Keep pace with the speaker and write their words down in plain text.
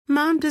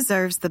Mom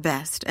deserves the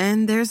best,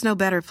 and there's no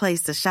better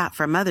place to shop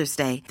for Mother's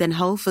Day than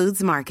Whole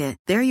Foods Market.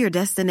 They're your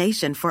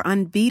destination for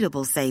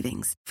unbeatable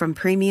savings, from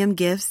premium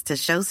gifts to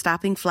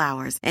show-stopping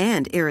flowers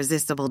and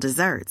irresistible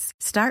desserts.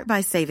 Start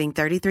by saving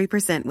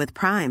 33% with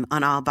Prime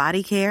on all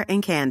body care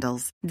and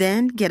candles.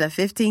 Then get a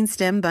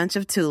 15-stem bunch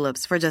of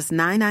tulips for just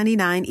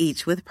 $9.99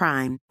 each with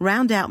Prime.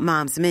 Round out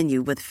Mom's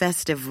menu with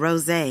festive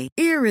rosé,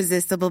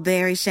 irresistible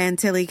berry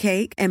chantilly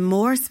cake, and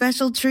more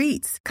special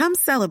treats. Come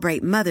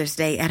celebrate Mother's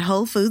Day at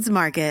Whole Foods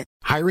Market.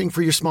 Hiring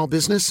for your small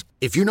business?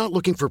 If you're not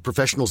looking for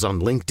professionals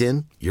on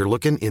LinkedIn, you're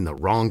looking in the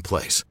wrong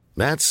place.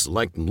 That's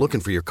like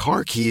looking for your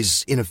car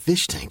keys in a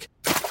fish tank.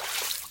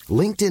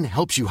 LinkedIn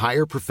helps you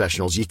hire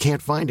professionals you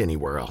can't find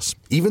anywhere else,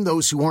 even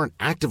those who aren't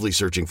actively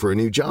searching for a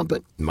new job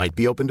but might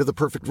be open to the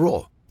perfect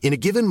role. In a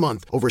given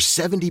month, over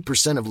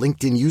 70% of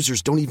LinkedIn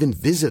users don't even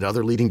visit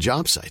other leading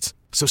job sites.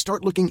 So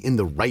start looking in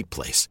the right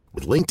place.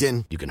 With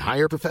LinkedIn, you can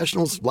hire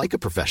professionals like a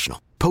professional.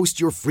 Post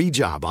your free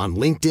job on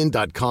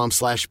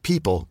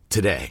linkedin.com/people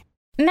today.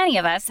 Many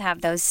of us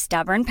have those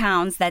stubborn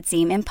pounds that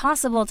seem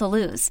impossible to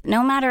lose,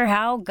 no matter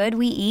how good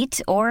we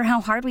eat or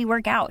how hard we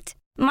work out.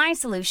 My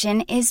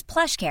solution is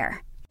PlushCare.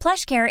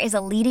 PlushCare is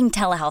a leading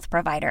telehealth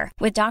provider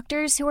with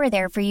doctors who are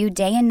there for you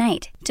day and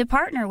night to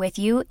partner with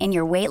you in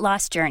your weight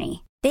loss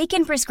journey. They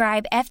can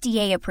prescribe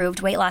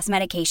FDA-approved weight loss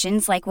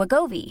medications like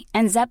Wegovy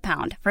and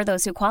Zepbound for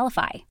those who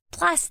qualify.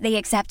 Plus, they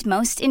accept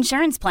most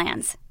insurance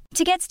plans.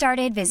 To get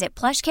started, visit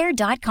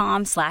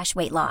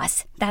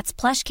plushcare.com/weightloss.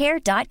 That's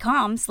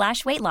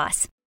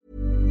plushcare.com/weightloss.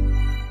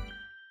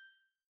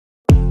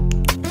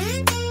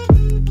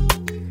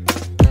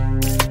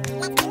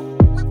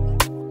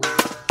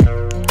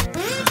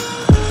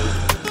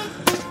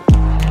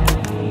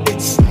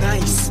 It's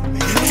nice.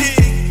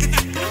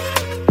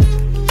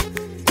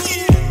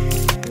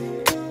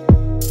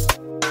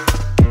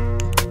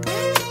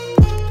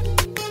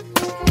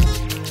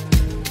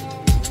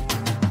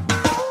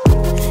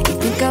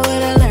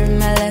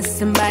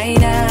 By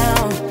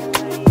now,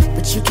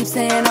 but you keep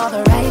saying all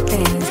the right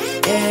things.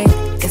 Yeah,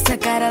 guess I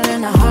gotta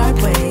learn the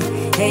hard way.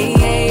 Hey,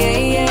 hey,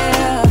 hey,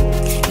 yeah.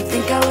 You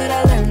think I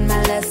would've learned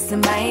my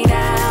lesson by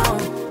now,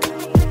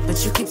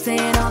 but you keep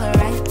saying all the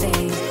right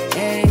things.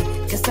 Yeah,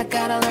 guess I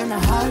gotta learn the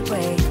hard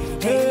way.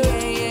 Hey,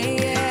 hey, hey,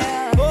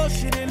 yeah. Oh,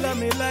 she didn't love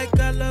me like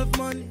I love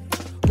money.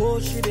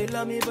 Oh, she didn't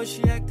love me but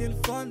she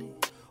acting funny.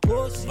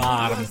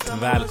 Varmt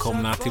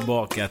välkomna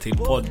tillbaka till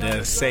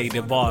podden Säg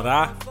det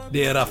bara.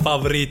 Det är era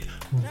favorit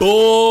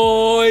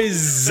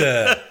boys.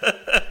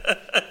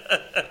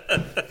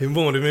 Hur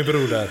mår du min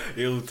broder?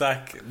 Jo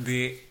tack,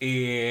 det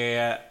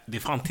är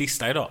fan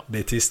tisdag idag. Det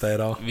är tisdag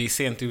idag. Vi är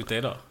sent ute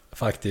idag.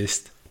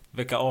 Faktiskt.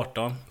 Vecka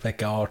 18.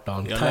 Vecka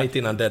 18, tight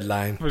innan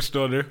deadline.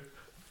 Förstår du?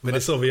 Men det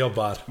är så vi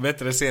jobbar.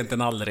 Bättre sent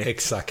än aldrig.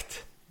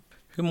 Exakt.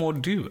 Hur mår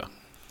du?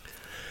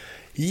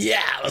 Ja,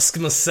 vad ska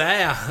man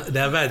säga? Det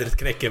här vädret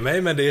knäcker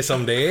mig, men det är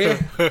som det är.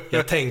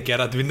 Jag tänker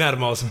att vi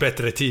närmar oss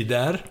bättre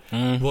tider.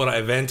 Våra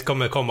event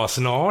kommer komma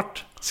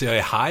snart, så jag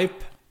är hype.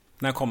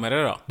 När kommer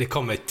det då? Det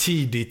kommer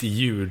tidigt i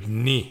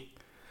juni.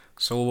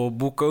 Så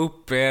boka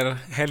upp er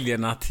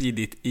helgerna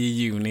tidigt i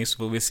juni, så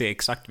får vi se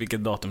exakt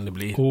vilket datum det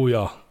blir. Oh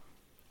ja.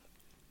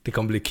 Det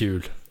kommer bli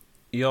kul.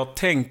 Jag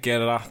tänker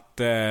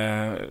att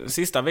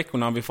sista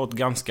veckorna har vi fått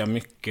ganska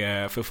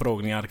mycket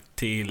förfrågningar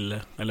till,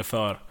 eller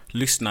för,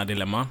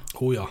 lyssnardilemma.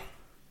 Oh ja.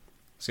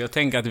 Så jag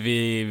tänker att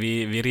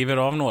vi river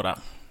av några,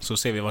 så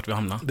ser vi vart vi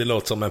hamnar. Det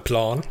låter som en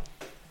plan.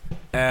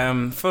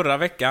 Förra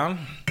veckan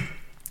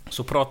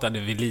så pratade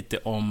vi lite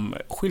om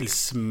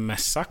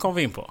skilsmässa, kom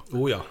vi in på.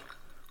 Oh ja.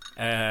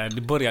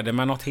 Det började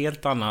med något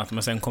helt annat,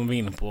 men sen kom vi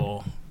in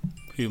på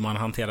hur man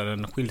hanterar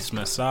en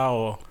skilsmässa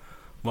och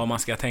vad man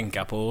ska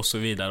tänka på och så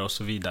vidare och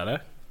så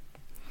vidare.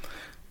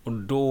 Och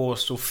då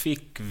så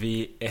fick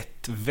vi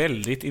ett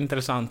väldigt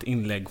intressant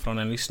inlägg från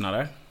en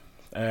lyssnare.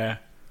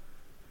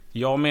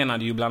 Jag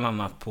menade ju bland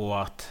annat på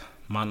att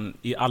man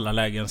i alla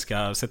lägen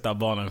ska sätta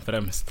barnen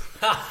främst.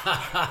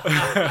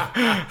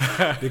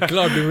 Det är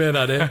klart du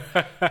menar det.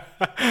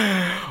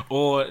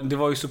 Och det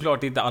var ju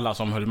såklart inte alla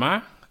som höll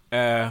med.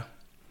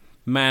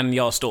 Men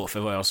jag står för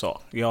vad jag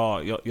sa.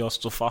 Jag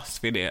står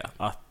fast vid det.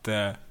 Att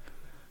det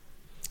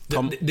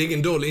är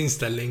ingen dålig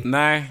inställning.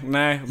 Nej.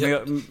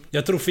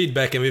 Jag tror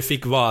feedbacken vi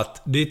fick var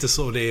att det är inte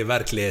så det är i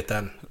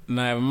verkligheten.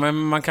 Nej, men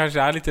man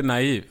kanske är lite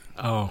naiv.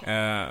 Ja.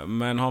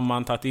 Men har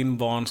man tagit in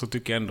barn så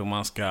tycker jag ändå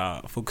man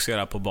ska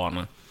fokusera på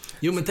barnen.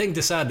 Jo, men tänk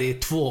dig så här, det är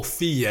två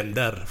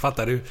fiender,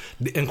 fattar du?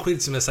 En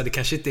skilsmässa, det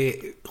kanske inte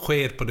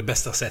sker på det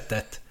bästa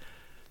sättet.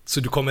 Så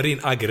du kommer in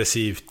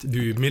aggressivt,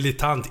 du är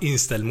militant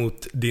inställd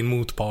mot din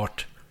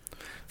motpart.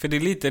 För det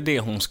är lite det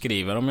hon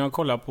skriver. Om jag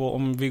kollar på,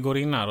 om vi går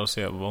in här och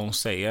ser vad hon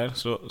säger,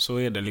 så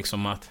är det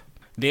liksom att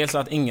dels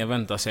att ingen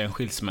väntar sig en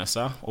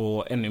skilsmässa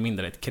och ännu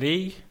mindre ett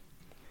krig.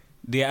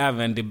 Det är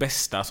även det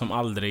bästa som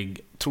aldrig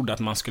trodde att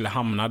man skulle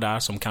hamna där,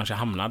 som kanske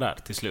hamnar där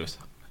till slut.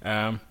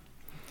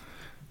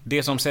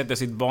 Det som sätter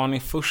sitt barn i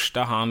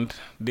första hand,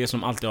 det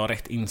som alltid har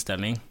rätt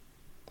inställning.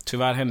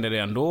 Tyvärr händer det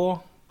ändå,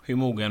 hur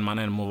mogen man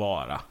än må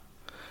vara.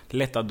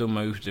 Lätt att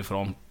döma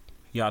utifrån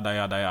Jada,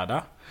 jada,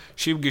 jada.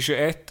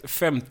 2021,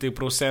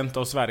 50%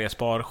 av Sveriges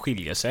par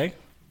skiljer sig.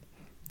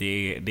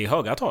 Det är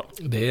höga tal.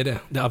 Det är det.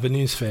 Det är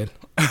Avenyns fel.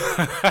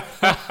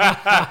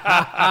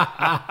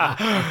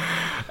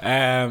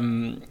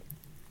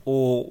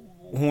 Och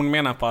hon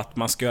menar på att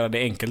man ska göra det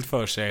enkelt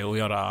för sig och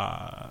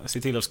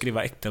se till att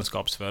skriva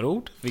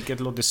äktenskapsförord, vilket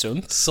låter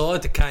sunt. Sa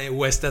inte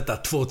Kanye West detta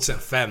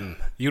 2005?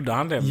 Gjorde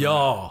han det med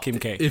Ja, Kim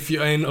K? If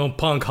you ain't on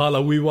punk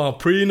holla we want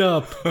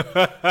prenup.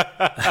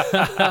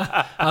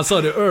 Han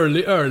sa det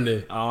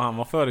early. Ja, han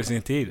var före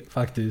sin tid.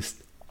 Faktiskt.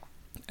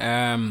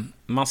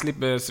 Man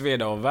slipper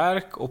sveda och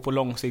verk, och på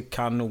lång sikt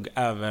kan nog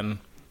även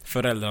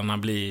föräldrarna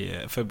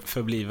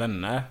förbli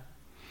vänner.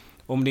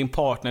 Om din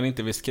partner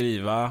inte vill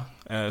skriva,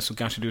 så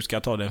kanske du ska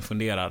ta den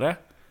funderare.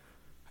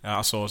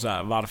 Alltså så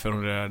här,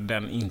 varför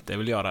den inte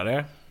vill göra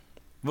det.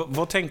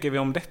 Vad tänker vi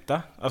om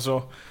detta?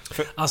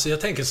 Alltså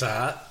jag tänker så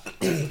här.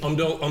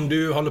 Om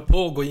du håller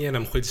på att gå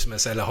igenom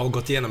skilsmässa, eller har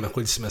gått igenom en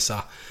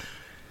skilsmässa,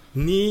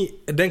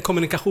 den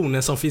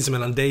kommunikationen som finns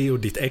mellan dig och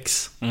ditt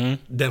ex,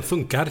 den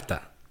funkar inte.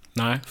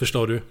 Nej.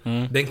 Förstår du?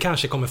 Den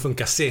kanske kommer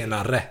funka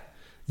senare.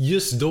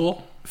 Just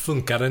då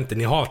funkar det inte.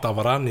 Ni hatar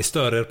varandra, ni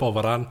stör er på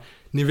varandra.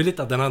 Ni vill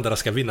inte att den andra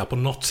ska vinna på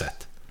något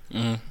sätt.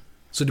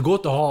 Så det går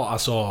inte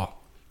att ha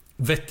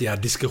vettiga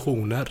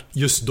diskussioner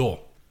just då.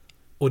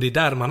 Och det är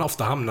där man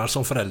ofta hamnar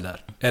som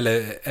förälder.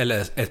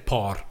 Eller ett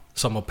par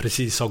som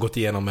precis har gått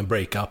igenom en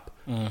breakup.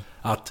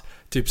 Att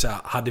typ så här,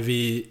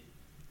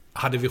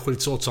 hade vi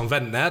skilts åt som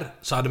vänner,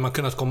 så hade man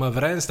kunnat komma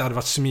överens. Det hade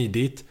varit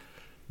smidigt.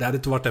 Det hade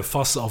inte varit en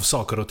fass av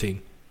saker och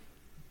ting.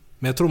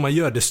 Men jag tror man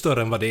gör det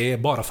större än vad det är,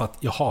 bara för att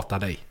jag hatar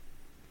dig.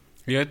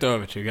 Jag är inte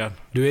övertygad.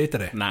 Du är inte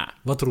det? Nej.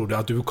 Vad tror du?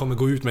 Att du kommer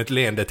gå ut med ett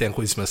leende till en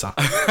skilsmässa?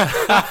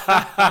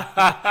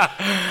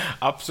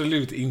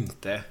 Absolut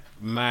inte.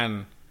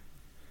 Men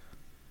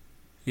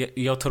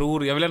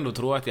jag vill ändå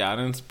tro att jag är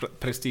en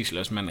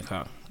prestigelös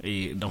människa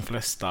i de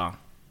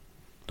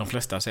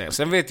flesta säger.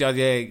 Sen vet jag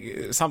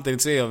att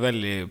samtidigt så är jag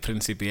väldigt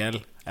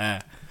principiell.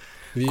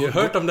 Vi har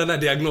hört om den här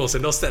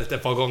diagnosen, du har ställt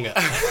ett par gånger.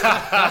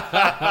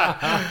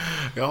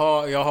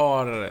 jag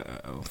har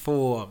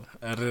få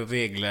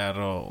regler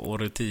och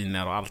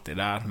rutiner och allt det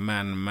där.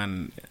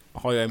 Men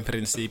har jag en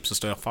princip så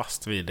står jag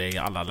fast vid det i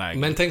alla lägen.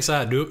 Men tänk så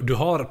här, du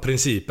har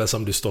principer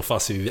som du står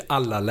fast vid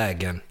alla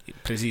lägen.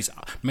 Precis.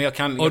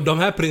 Men och de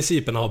här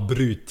principerna har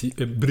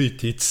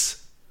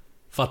brutits.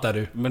 Fattar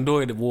du? Men då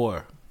är det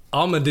war.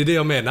 Ja, men det är det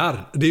jag menar.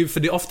 För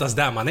det är oftast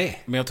där man är.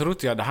 Men jag tror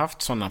inte jag hade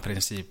haft sådana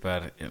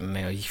principer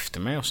när jag gifte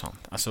mig och sånt.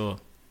 Alltså,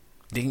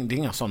 det är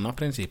inga sådana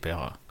principer jag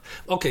har.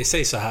 Okej,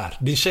 säg så här.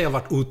 Din tjej har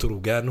varit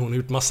otrogen, hon har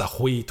gjort massa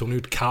skit, hon har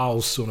gjort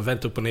kaos, hon har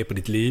vänt upp och ner på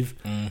ditt liv.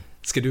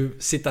 Ska du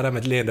sitta där med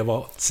ett leende och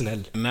vara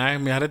snäll? Nej,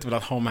 men jag hade inte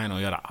velat ha med henne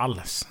och göra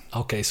alls.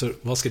 Okej, så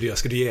vad ska du göra?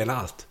 Ska du ge henne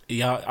allt?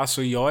 Ja,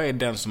 alltså jag är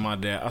den som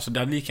hade... Alltså det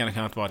hade lika gärna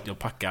kunnat vara att jag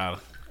packar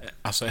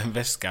en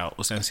väska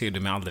och sen ser du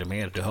mig aldrig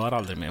mer. Du hör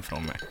aldrig mer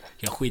från mig.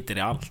 Jag skiter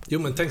i allt. Jo,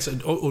 men tänk så...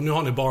 Och nu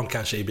har ni barn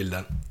kanske i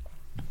bilden.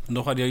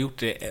 Då hade jag gjort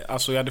det...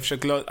 Alltså jag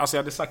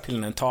hade sagt till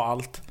henne, ta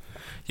allt.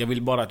 Jag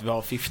vill bara att vi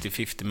har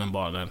 50-50 med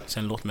barnen.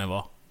 Sen låt mig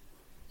vara.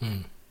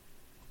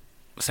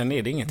 Sen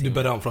är det ingenting. Du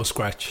börjar om från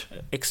scratch.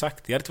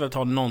 Exakt. Jag hade inte velat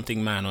ha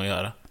någonting med henne att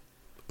göra.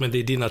 Men det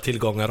är dina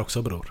tillgångar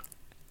också, bror.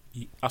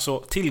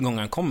 Alltså,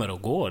 tillgången kommer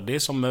och går. Det är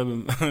som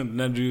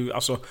när du...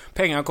 Alltså,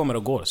 pengar kommer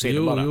och går. Ser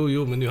du bara.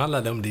 Jo, men nu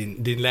handlar det om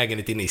din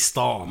lägenhet inne i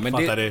stan. Men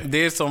fattar du?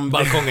 Det är som...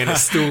 Balkongen är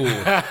stor.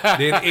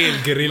 Det är en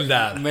elgrill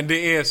där. Men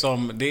det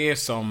är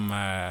som...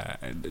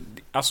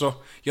 Alltså,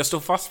 jag står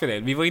fast vid det.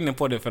 Vi var inne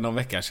på det för någon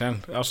vecka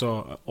sedan.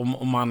 Alltså,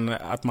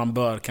 att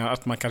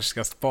man kanske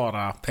ska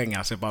spara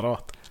pengar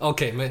separat.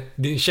 Okej, men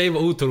din tjej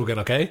var otrogen,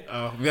 okej?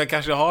 Ja, jag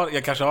kanske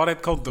har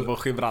ett konto på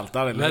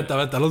Gibraltar, eller?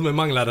 Vänta, låt mig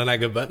mangla den här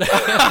gubben.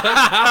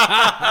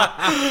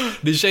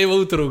 Din tjej var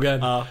otrogen.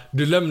 Ja.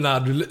 Du lämnar,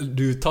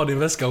 du tar din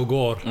väska och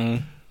går.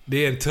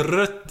 Det är en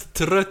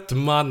trött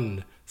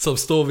man som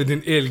står vid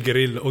din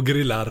elgrill och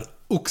grillar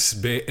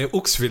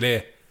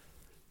oxfilé.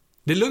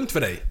 Det är lugnt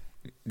för dig.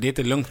 Det är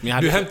inte lugnt,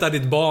 men du hämtar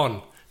ditt barn.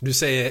 Du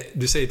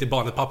säger till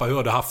barnet, pappa, hur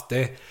har du haft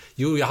det?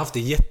 Jo, jag har haft det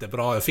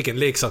jättebra. Jag fick en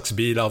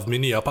leksaksbil av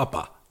min nya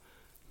pappa.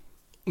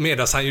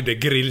 Medan han gjorde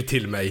grill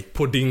till mig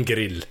på din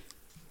grill.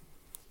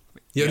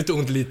 Gör det inte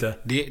ont lite?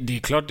 Det är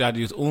klart det hade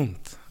gjort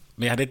ont.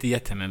 Men jag hade inte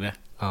gett henne det.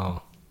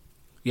 Ja.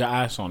 Jag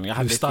är sån. Jag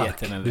hade inte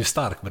gett henne det. Du är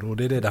stark, bror.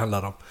 Det är det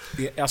handlar om.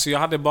 Alltså jag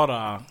hade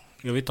bara...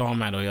 Jag vill inte ha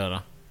med det att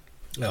göra.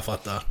 Jag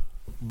fattar.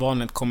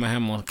 Barnet kommer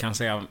hem och kan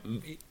säga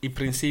i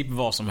princip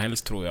vad som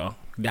helst, tror jag.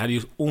 Det hade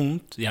gjort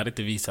ont. Jag hade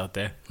inte visat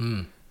det.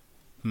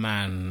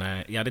 Men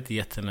jag hade inte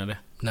gett henne det.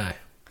 Nej.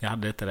 Jag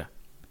hade inte det.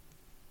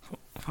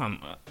 Fan.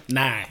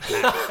 Nej.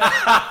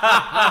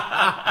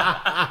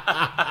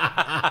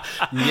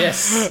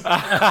 Yes.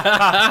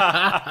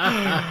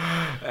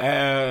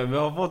 Vi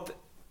har fått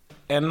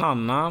en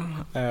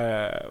annan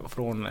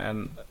från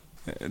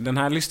den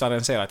här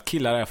lyssnaren säger att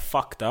killar är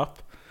fucked up.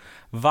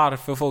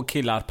 Varför får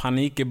killar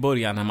panik i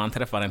början när man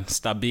träffar en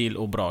stabil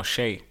och bra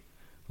tjej?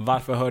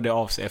 Varför hör det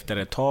av sig efter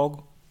ett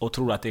tag och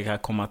tror att det kan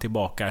komma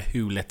tillbaka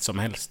hur lätt som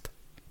helst?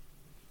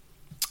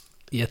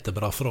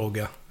 Jättebra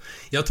fråga.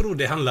 Jag tror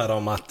det handlar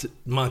om att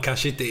man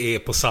kanske inte är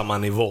på samma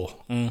nivå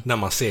när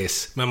man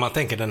ses. Men man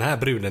tänker den här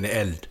bruden är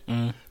eld.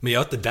 Men jag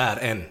är inte där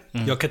än.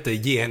 Jag kan inte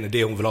ge henne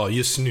det hon vill ha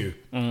just nu.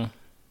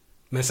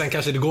 Men sen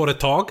kanske det går ett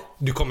tag.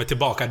 Du kommer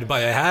tillbaka, du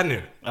bara, jag är här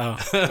nu. Ja.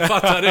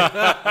 Fattar du?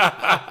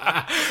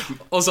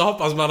 Och så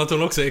hoppas man att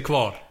hon också är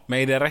kvar. Men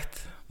är det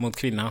rätt mot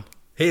kvinnan?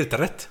 Helt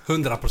rätt,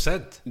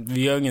 100%.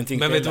 Vi gör ingenting.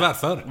 Men vet du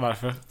varför?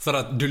 Varför? För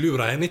att du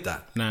lurar henne inte.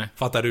 Nej.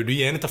 Fattar du? Du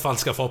ger inte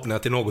falska förhoppningar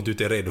till något du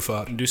inte är redo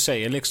för. Du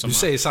säger liksom... Du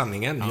säger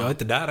sanningen, jag är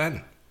inte där än.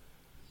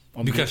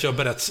 Du kanske har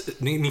börjat...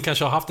 Ni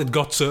kanske har haft ett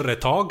gott surr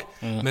ett tag.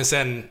 Men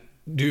sen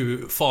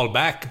du fall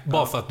back.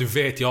 Bara för att du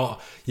vet, jag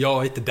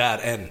är inte där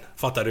än.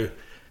 Fattar du?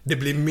 Det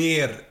blir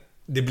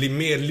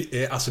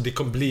mer... Alltså det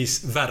kommer bli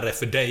värre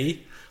för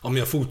dig om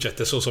jag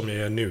fortsätter så som jag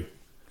gör nu.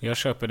 Jag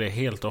köper det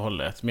helt och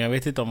hållet. Men jag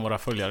vet inte om våra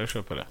följare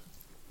köper det.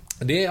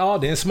 Det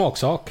är en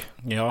smaksak.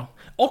 Ja.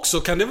 Också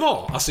kan det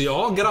vara. Alltså jag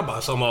har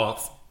grabbar som har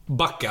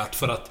backat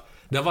för att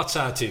det har varit så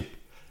här typ...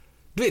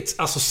 Du vet,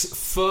 alltså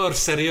för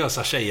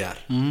seriösa tjejer.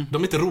 De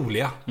är inte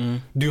roliga.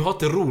 Du har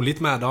inte roligt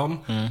med dem.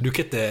 Du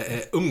kan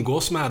inte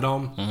umgås med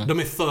dem. De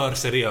är för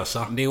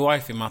seriösa. Det är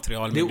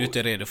wifi-material, men du är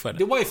inte redo för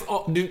det.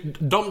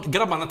 De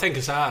grabbarna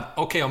tänker så här: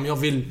 okej, om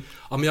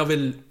jag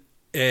vill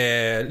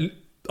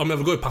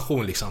gå i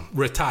pension liksom,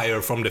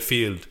 retire from the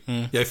field,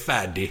 jag är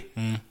färdig,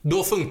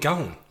 då funkar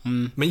hon.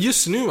 Men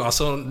just nu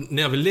alltså,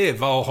 när jag vill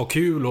leva och ha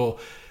kul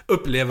och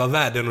uppleva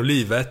världen och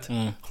livet,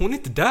 hon är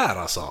inte där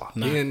alltså.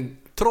 Det är en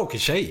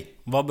tråkig tjej.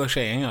 Vad bör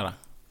tjejen göra?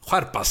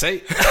 Skärpa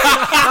sig.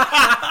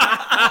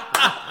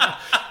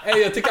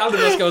 Jag tycker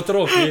aldrig man ska vara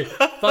tråkig.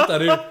 Fattar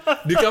du?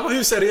 Du kan vara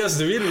hur seriös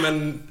du vill,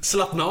 men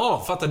slappna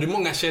av. Fattar du?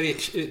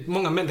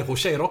 Många människor,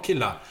 tjejer och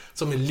killar,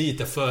 som är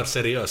lite för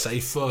seriösa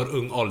i för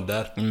ung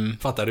ålder.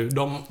 Fattar du?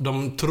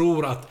 De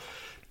tror att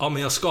men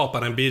jag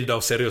skapar en bild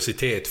av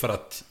seriositet för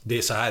att det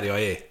är så här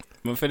jag är.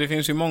 Men för det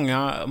finns ju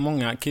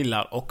många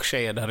killar och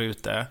tjejer där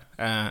ute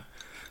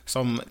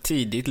som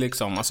tidigt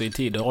liksom, alltså i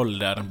tidig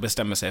ålder,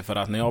 bestämmer sig för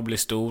att när jag blir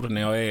stor,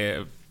 när jag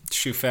är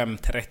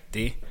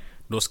 25-30,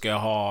 då ska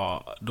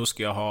jag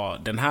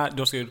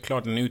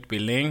klara en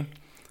utbildning,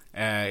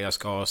 jag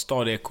ska ha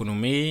stadig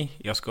ekonomi,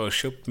 jag ska ha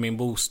köpt min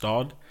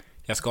bostad,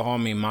 jag ska ha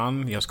min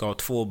man, jag ska ha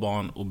 2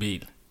 barn och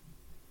bil.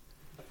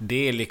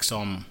 Det är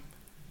liksom,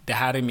 det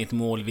här är mitt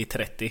mål vid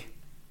 30.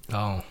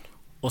 Ja.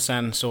 Och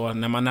sen så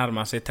när man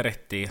närmar sig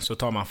 30 så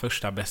tar man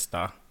första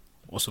bästa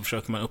och så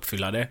försöker man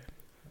uppfylla det.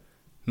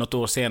 Något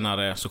år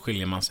senare så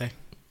skiljer man sig.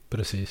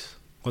 Precis.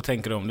 Vad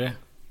tänker du om det?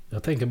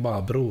 Jag tänker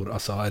bara bror,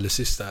 alltså, eller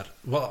syster.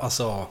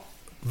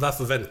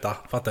 Varför vänta?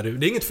 Fattar du?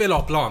 Det är inget fel att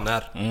ha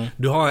planer.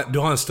 Du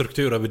har en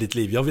struktur över ditt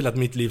liv. Jag vill att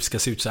mitt liv ska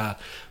se ut så här.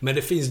 Men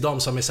det finns de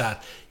som är så här: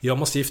 jag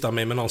måste gifta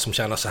mig med någon som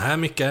tjänar så här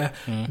mycket.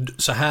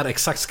 Så här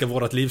exakt ska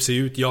vårt liv se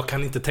ut. Jag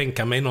kan inte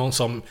tänka mig någon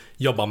som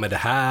jobbar med det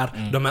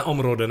här. De här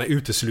områdena är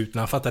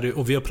uteslutna, fattar du?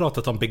 Och vi har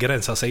pratat om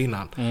begränsa sig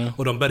innan.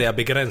 Och de börjar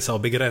begränsa.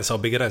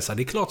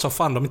 Det är klart som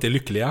fan de inte är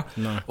lyckliga.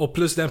 Nej. Och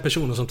plus den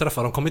personen som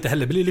träffar dem kommer inte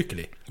heller bli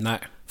lycklig. Nej.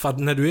 För att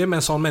när du är med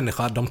en sån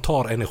människa, de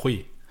tar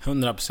energi.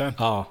 100%.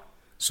 Ja.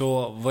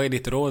 Så vad är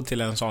ditt råd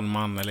till en sån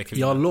man eller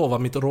kvinna? Jag lovar,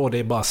 mitt råd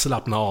är bara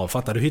slappna av.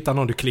 Fattar du? Hitta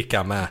någon du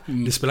klickar med.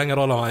 Det spelar ingen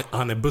roll om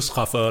han är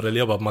busschaufför eller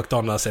jobbar på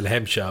McDonalds eller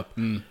Hemköp.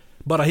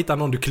 Bara hitta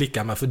någon du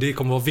klickar med, för det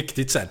kommer vara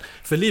viktigt sen.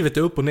 För livet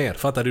är upp och ner.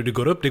 Fattar du? Det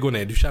går upp, det går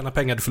ner. Du tjänar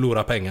pengar, du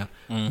förlorar pengar.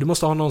 Du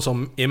måste ha någon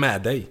som är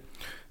med dig.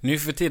 Nu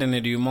för tiden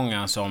är det ju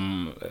många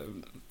som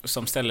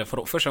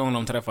ställer första gången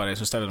de träffar dig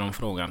så ställer de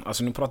frågan.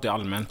 Alltså nu pratar jag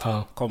allmänt.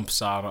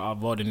 Kompisar,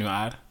 vad det nu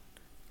är.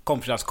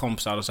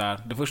 Kompisar och så här.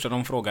 Det första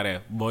de frågar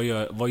är: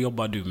 vad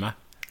jobbar du med?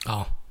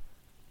 Ja.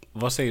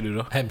 Vad säger du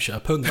då?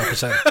 Hemköp,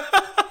 100%.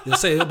 Jag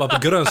säger jag jobbar på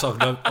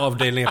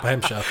grönsaksavdelningen på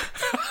Hemköp.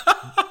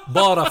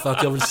 Bara för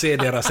att jag vill se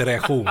deras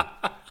reaktion.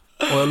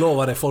 Och jag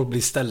lovar det, folk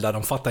blir ställda,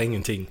 de fattar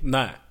ingenting.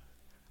 Nej.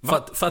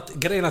 För att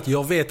grejen är att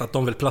jag vet att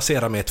de vill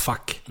placera mig i ett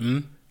fack.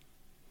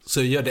 Så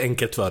jag gör det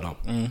enkelt för dem.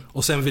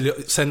 Och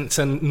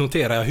sen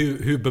noterar jag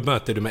hur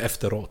bemöter du mig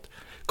efteråt.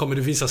 Kommer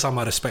du visa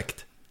samma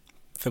respekt?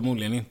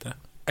 Förmodligen inte.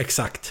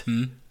 Exakt.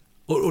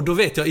 Och då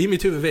vet jag, i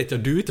mitt huvud vet jag,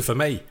 du är inte för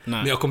mig. Nej.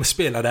 Men jag kommer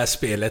spela det här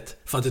spelet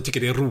för att jag tycker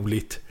det är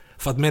roligt.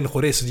 För att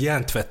människor är så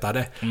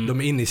hjärntvättade.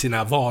 De är inne i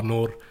sina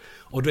vanor.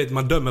 Och du vet,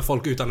 man dömer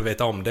folk utan att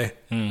veta om det.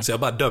 Så jag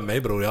bara dömer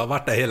mig, bror. Jag har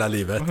varit där hela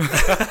livet.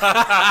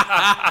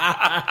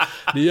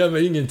 Det gör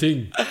mig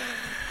ingenting.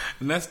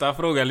 Nästa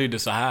fråga lyder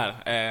så här.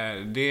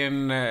 Det är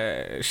en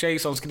tjej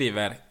som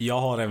skriver: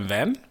 jag har en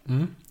vän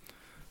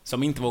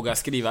som inte vågar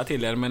skriva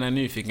till er, men är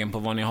nyfiken på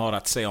vad ni har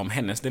att säga om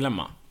hennes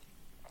dilemma.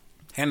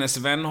 Hennes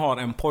vän har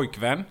en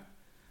pojkvän,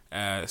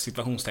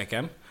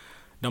 situationstecken.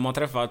 De har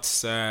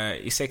träffats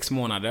i 6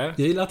 månader.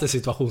 Jag gillar inte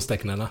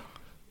situationstecknarna.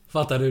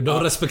 Fattar du?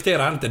 De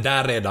respekterar han inte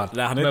där redan.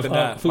 Nej, han är inte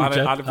där. Han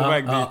är på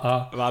väg dit.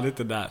 Han är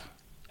inte där.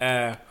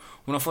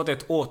 Hon har fått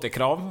ett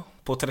återkrav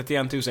på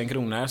 31 000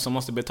 kronor som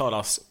måste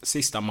betalas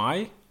sista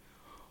maj.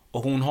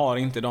 Och hon har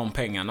inte de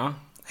pengarna.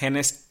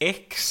 Hennes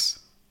ex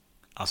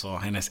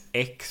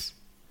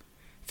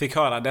fick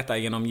höra detta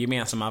genom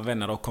gemensamma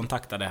vänner och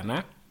kontaktade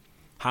henne.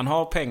 Han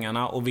har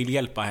pengarna och vill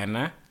hjälpa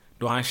henne,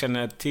 då han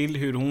känner till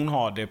hur hon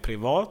har det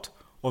privat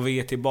och vill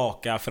ge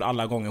tillbaka för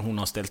alla gånger hon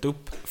har ställt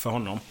upp för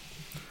honom.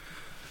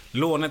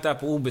 Lånet är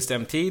på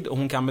obestämd tid och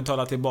hon kan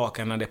betala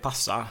tillbaka när det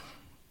passar.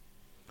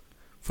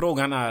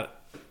 Frågan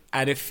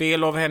är det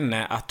fel av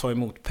henne att ta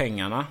emot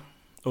pengarna?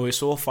 Och i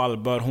så fall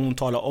bör hon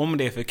tala om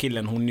det för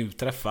killen hon nu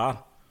träffar.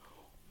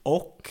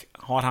 Och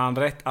har han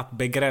rätt att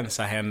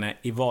begränsa henne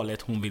i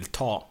valet hon vill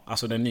ta?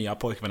 Alltså den nya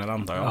pojkvännen,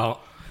 antar jag. Ja.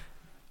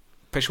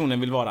 Personen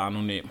vill vara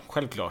anonym,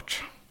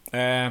 självklart.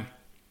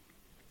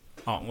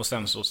 Ja, och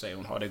sen så säger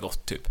hon har det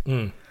gott typ.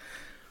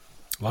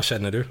 Vad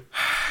känner du?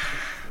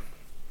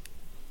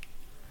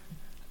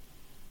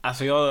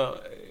 Alltså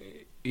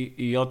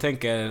jag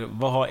tänker,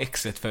 vad har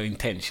exet för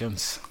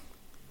intentions?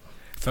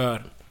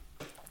 För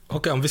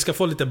Okej, om vi ska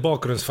få lite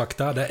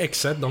bakgrundsfakta. Det är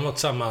exet, de var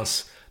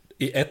tillsammans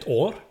i 1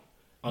 år.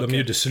 De Okej.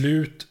 gjorde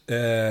slut.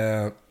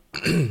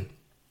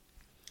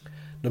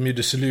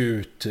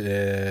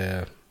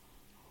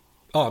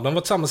 Ja, de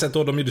var tillsammans 1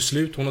 år, de gjorde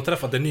slut. Hon har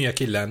träffat den nya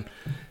killen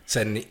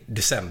sen i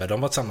december.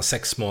 De var tillsammans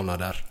 6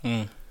 månader.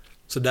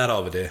 Så där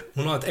har vi det.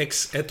 Hon har ett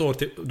ex 1 år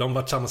till, de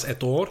var tillsammans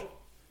 1 år.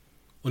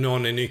 Och nu har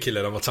hon en ny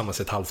kille, de var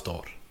tillsammans 1,5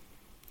 år.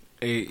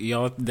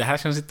 ja, det här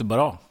känns inte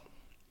bra.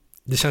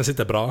 Det känns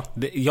inte bra.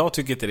 Jag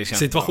tycker inte det känns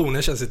Situationen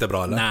bra. känns inte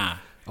bra, eller? Nej.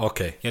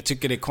 Okej. Jag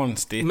tycker det är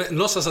konstigt. Men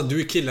låtsas att du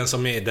är killen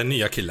som är den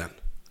nya killen.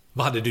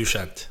 Vad hade du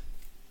känt?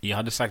 Jag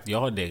hade sagt jag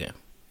har degen.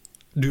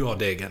 Du har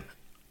degen.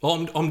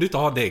 Om du inte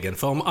har degen,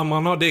 för om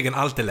man har degen,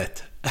 allt är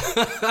lätt.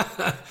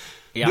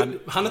 Han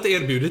har inte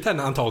erbjudit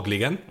henne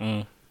antagligen.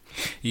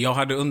 Jag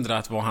hade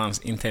undrat vad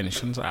hans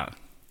intentions är.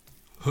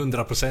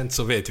 100%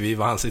 så vet vi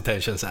vad hans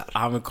intentions är.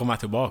 Han vill komma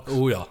tillbaka.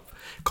 Oh ja.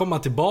 Komma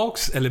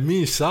tillbaks eller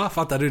mysa,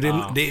 fattar du?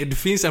 Det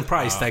finns en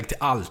price tag till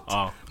allt.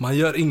 Man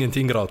gör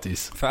ingenting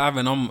gratis. För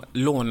även om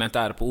lånet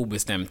är på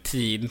obestämd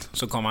tid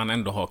så kommer han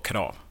ändå ha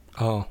krav.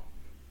 Ja.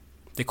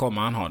 Det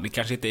kommer han ha. Det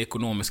kanske inte är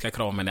ekonomiska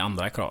krav, men det är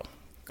andra krav.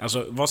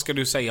 Alltså, vad ska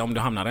du säga om du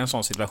hamnar i en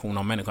sån situation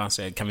om människan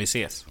säger, kan vi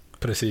ses?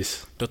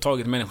 Precis. Du har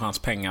tagit människans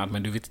pengar,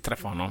 men du vill inte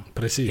träffa honom.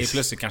 Precis. Helt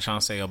plötsligt kanske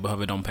han säger, jag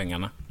behöver de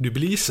pengarna. Du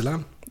blir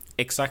gisslan.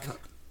 Exakt.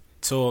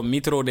 Så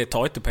mitt råd är,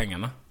 ta inte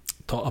pengarna.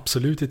 Ta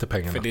absolut inte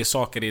pengarna. För det är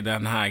saker i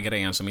den här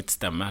grejen som inte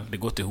stämmer. Det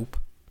går inte ihop.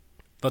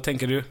 Vad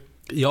tänker du?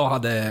 Jag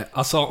hade,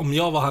 alltså om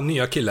jag var han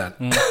nya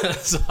killen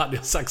så hade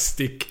jag sagt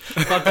stick.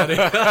 Fattar du?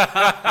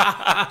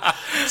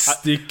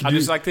 Stick. Hade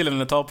du sagt till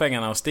henne att ta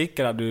pengarna och stick,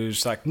 eller hade du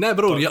sagt... Nej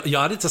bror, jag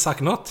hade inte sagt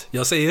något.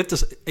 Jag säger inte,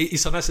 i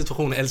sådana här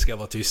situationer älskar jag att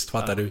vara tyst,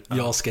 fattar du?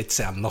 Jag ska inte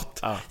säga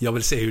något. Jag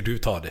vill se hur du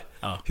tar det.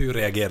 Hur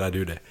reagerar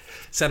du det?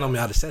 Sen om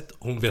jag hade sett,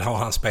 hon vill ha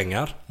hans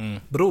pengar.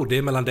 Bror, det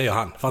är mellan dig och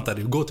han. Fattar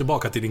du? Gå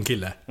tillbaka till din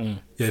kille.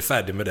 Jag är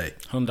färdig med dig.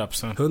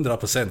 100%.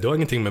 100%, du har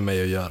ingenting med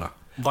mig att göra.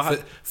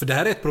 För det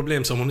här är ett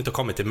problem som hon inte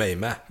kommer till mig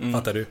med.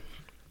 Fattar du?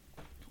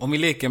 Om vi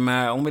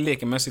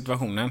leker med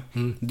situationen.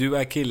 Du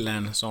är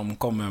killen som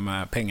kommer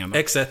med pengarna.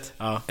 Exet.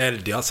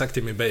 Eld, jag har sagt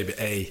till min baby,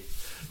 ey,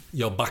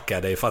 jag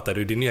backar dig, fattar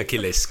du? Din nya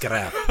kille är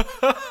skräp.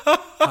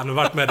 Han har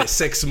varit med dig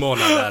 6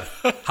 månader.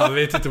 Han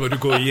vet inte vad du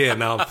går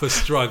igenom för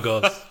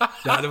struggles.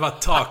 Det hade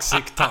varit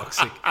toxic.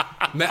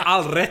 Med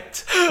all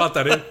rätt,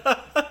 fattar du?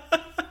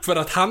 För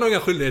att han har inga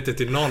skyldigheter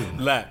till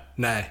någon.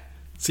 Nej.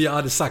 Så jag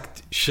hade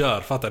sagt,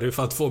 kör, fattar du?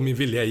 För att få min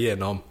vilja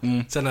igenom.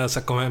 Sen när jag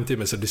sagt, kom hem till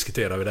mig så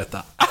diskuterar vi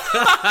detta.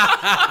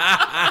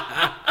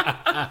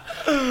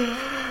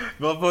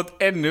 Vi har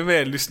fått ännu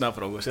mer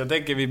lyssnarfrågor, så jag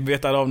tänker vi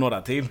betar av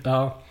några till.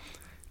 Ja.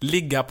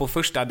 Ligga på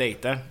första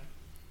dejten.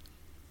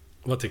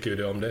 Vad tycker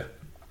du om det?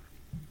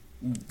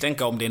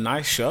 Tänka om det är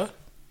nice, kör.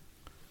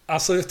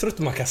 Alltså jag tror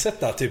inte man kan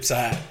sätta typ så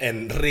här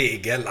en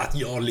regel att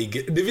jag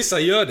ligger... Vissa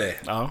gör det.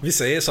 Ja.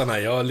 Vissa är såna här,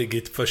 jag har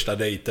ligger på första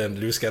dejten,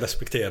 du ska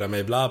respektera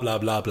mig, bla bla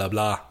bla bla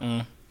bla.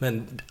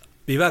 Men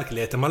i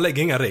verkligheten, man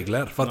lägger inga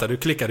regler. Fattar du?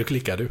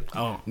 Klickar du.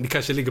 Ni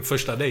kanske ligger på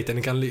första dejten,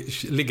 ni kan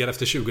ligga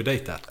efter 20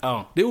 dejter.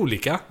 Det är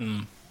olika.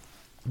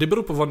 Det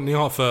beror på vad ni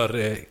har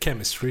för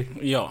chemistry.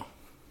 Ja.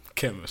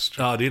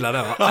 Chemistry. Ja, du gillar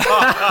det, va?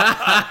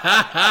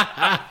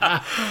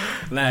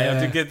 Nej,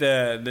 jag tycker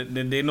inte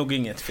det är nog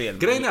inget fel.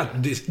 Grejen är att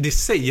det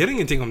säger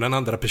ingenting om den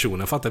andra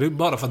personen. Fattar du?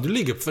 Bara för att du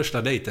ligger på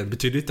första dejten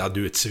betyder inte att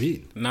du är ett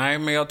svin. Nej,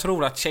 men jag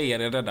tror att tjejer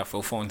är rädda för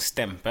att få en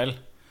stämpel.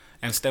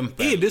 En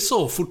stämpel. Är det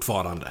så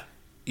fortfarande?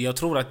 Jag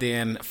tror att det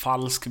är en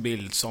falsk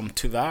bild som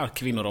tyvärr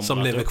kvinnor har som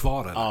målat lever upp.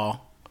 kvar, eller?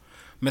 Ja.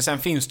 Men sen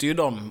finns det ju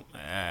de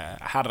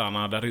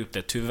herrarna där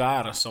ute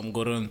tyvärr som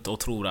går runt och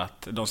tror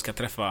att de ska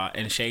träffa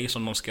en tjej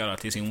som de ska göra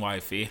till sin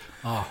wifi.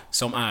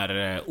 Som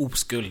är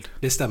oskuld.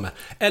 Det stämmer.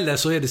 Eller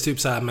så är det typ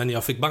så här, men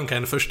jag fick banka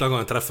henne första gången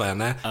jag träffade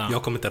henne.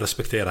 Jag kommer inte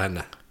respektera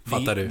henne.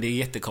 Fattar du? Det är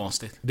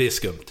jättekonstigt. Det är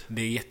skumt.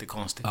 Det är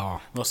jättekonstigt.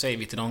 Ja. Vad säger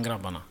vi till de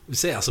grabbarna? Vi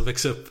säger alltså,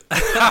 väx upp.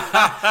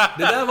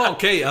 Det där var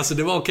okej. Alltså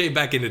det var okej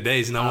back in the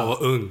days när man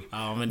var ung.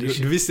 Ja, men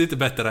du visste inte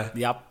bättre.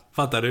 Ja.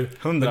 Fattar du?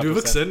 100%. Men du är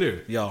vuxen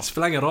nu. Ja. Det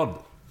spelar ingen roll.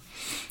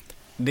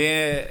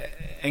 Det är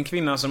en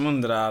kvinna som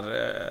undrar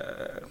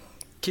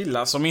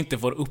killar som inte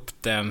får upp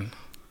den.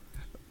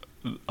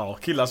 Ja,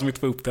 killar som inte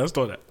får upp den,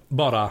 står det.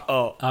 Bara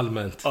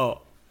allmänt.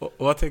 Ja. Och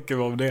vad tänker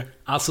vi om det?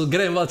 Alltså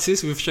grejen var att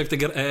sist vi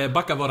försökte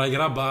backa våra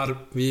grabbar.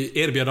 Vi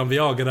erbjöd dem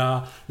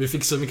Viagra. Vi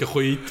fick så mycket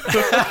skit.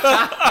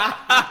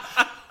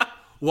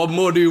 What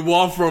more do you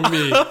want from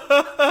me?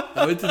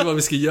 Jag vet inte vad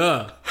vi ska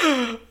göra.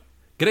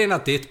 Grejen är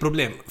att det är ett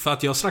problem. För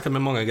att jag snackar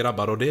med många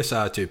grabbar och det är så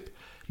här typ.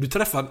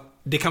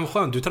 Det kan vara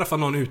skönt, du träffar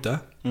någon ute.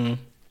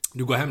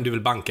 Du går hem, du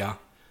vill banka.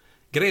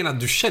 Grejen är att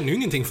du känner ju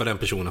ingenting för den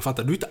personen.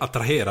 Fattar du? Du är inte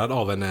attraherad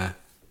av henne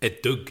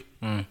ett dugg.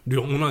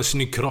 Hon har en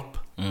snygg kropp.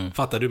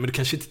 Fattar du? Men du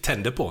kanske inte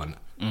tänder på henne.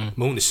 Men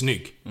hon är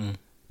snygg.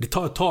 Det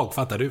tar ett tag,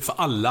 fattar du? För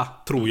alla,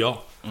 tror jag,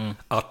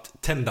 att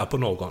tända på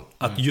någon.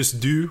 Att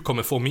just du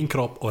kommer få min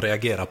kropp och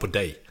reagera på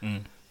dig.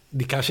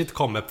 Det kanske inte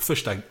kommer på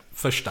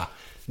första.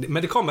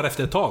 Men det kommer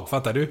efter ett tag,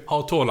 fattar du?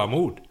 Ha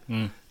tålamod.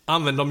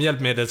 Använd de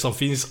hjälpmedel som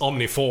finns om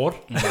ni får.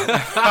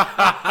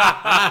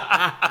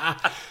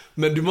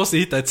 Men du måste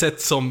hitta ett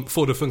sätt som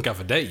får det funka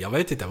för dig. Jag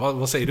vet inte,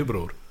 vad säger du,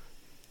 bror?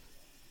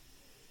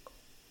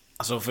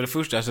 Alltså för det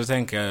första så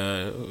tänker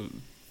jag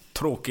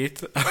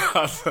tråkigt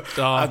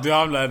att du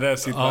hamnar i den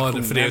situationen.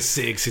 Ja, för det är en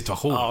seg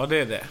situation. Ja, det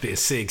är det. Det är en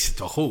seg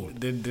situation.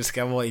 Det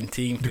ska vara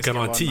intimt. Du kan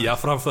ha en 10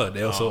 framför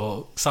dig och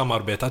så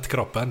samarbeta till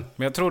kroppen.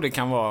 Men jag tror det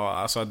kan vara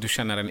alltså, att du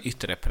känner en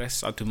yttre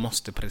press. Att du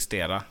måste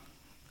prestera.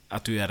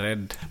 Att du är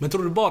rädd. Men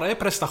tror du bara är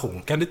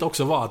prestation? Kan det inte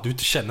också vara att du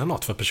inte känner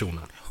något för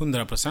personen?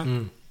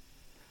 100%.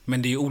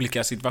 Men det är ju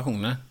olika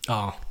situationer.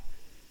 Ja.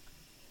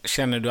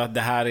 Känner du att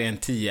det här är en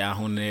 10,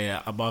 hon är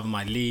above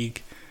my League,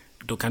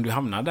 då kan du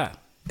hamna där.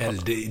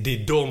 Eller det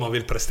är då man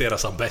vill prestera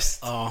som bäst.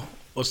 Ja,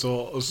 och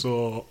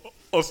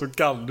så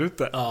kan du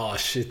inte.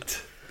 Shit.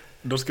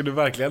 Då ska du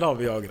verkligen ha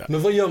Viagra.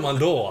 Men vad gör man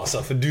då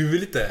alltså? För du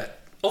vill inte...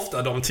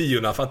 Ofta de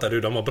 10, fattar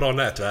du, de har bra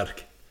nätverk.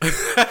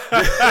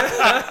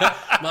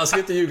 Man ska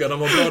inte ljuga,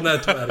 de har bra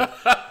nätverk.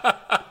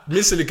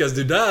 Misslyckas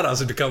du där,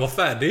 alltså du kan vara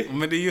färdig.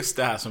 Men det är just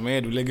det här som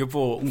är, du lägger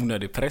på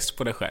onödig press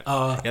på dig själv.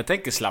 Jag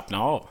tänker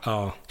slappna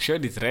av. Kör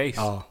ditt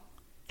race.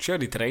 Kör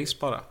ditt race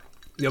bara.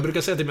 Jag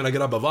brukar säga till mina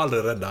grabbar, var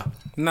aldrig rädda.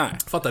 Nej.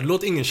 Fattar du,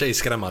 låt ingen tjej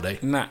skrämma dig.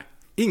 Nej.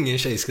 Ingen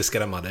tjej ska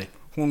skrämma dig.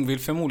 Hon vill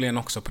förmodligen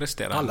också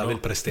prestera. Alla vill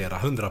prestera,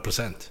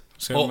 100%.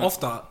 Och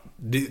ofta,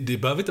 det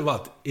behöver inte vara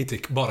att inte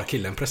bara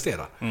killen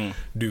presterar.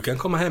 Du kan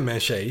komma hem med en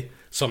tjej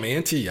som är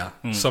en 10,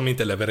 som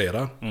inte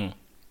levererar.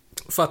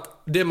 För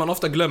att det man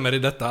ofta glömmer i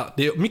detta,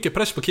 det är mycket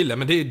press på killen,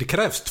 men det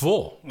krävs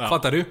 2.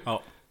 Fattar du?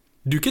 Ja.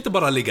 Du kan inte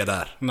bara ligga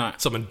där. Nej.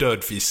 Som en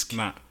död fisk.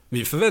 Nej.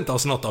 Vi förväntar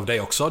oss något av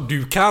dig också.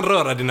 Du kan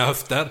röra dina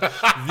höfter.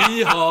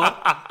 Vi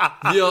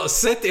har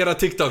sett era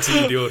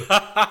TikToks-videor.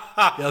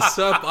 Jag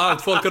svär på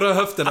allt. Folk rör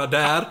höfterna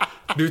där.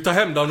 Du tar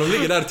hem dem, de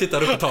ligger där och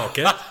tittar upp på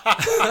taket.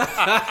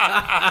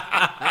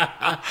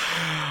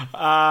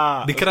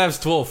 Det krävs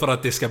 2 för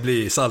att det ska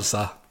bli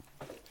salsa.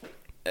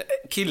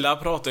 Killar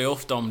pratar ju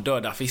ofta om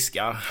döda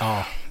fiskar.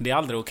 Det är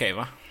aldrig okej,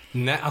 va?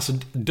 Nej, alltså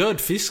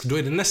död fisk, då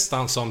är det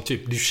nästan som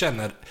typ, du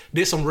känner,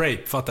 det är som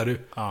rape, fattar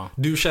du?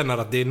 Du känner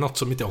att det är något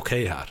som inte är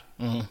okej här.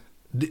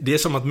 Det är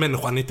som att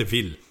människan inte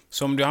vill.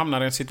 Så om du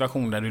hamnar i en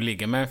situation där du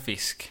ligger med en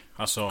fisk,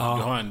 alltså du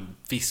har en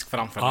fisk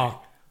framför dig,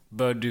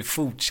 bör du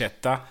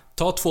fortsätta?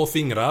 Ta 2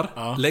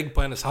 fingrar, lägg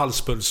på hennes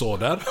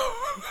halspulsåder,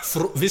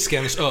 viska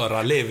hennes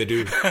öra, lever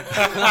du?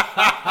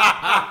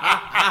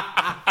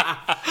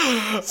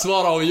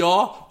 Svara om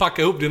ja,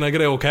 packa upp dina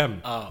grejer och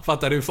hem.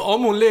 Fattar du? För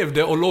om hon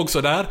levde och låg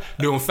så där,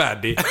 då är hon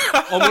färdig.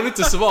 Om hon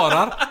inte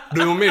svarar,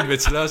 då är hon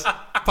medvetslös.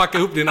 Packa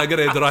upp dina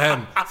grejer, dra hem.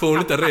 För hon är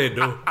inte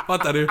redo.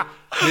 Fattar du?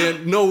 Det är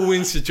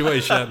no-win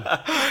situation.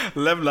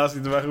 Lämna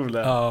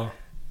situationen.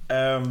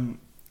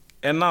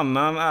 En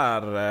annan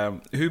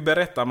är, hur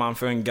berättar man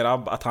för en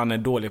grabb att han är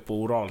dålig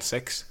på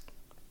oralsex?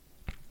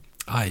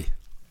 Aj.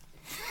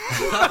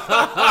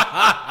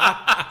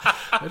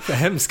 Vilka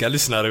hemska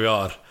lyssnare vi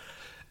har.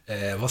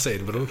 Vad säger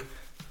du, bror?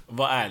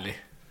 Var ärlig.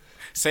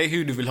 Säg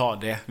hur du vill ha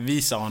det.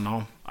 Visa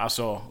honom.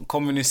 Alltså,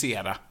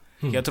 kommunicera.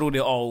 Jag tror det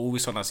är A och O i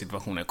sådana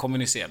situationer.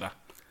 Kommunicera.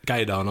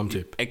 Guida honom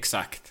typ.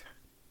 Exakt.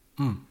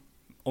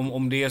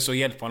 Om det är så,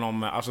 hjälp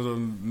honom alltså,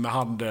 med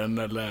handen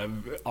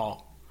eller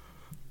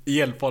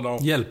hjälp honom.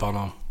 Hjälp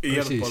honom.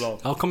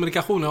 Ja,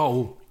 kommunikation är A och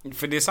O.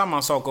 För det är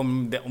samma sak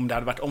om det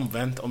hade varit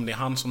omvänt. Om det är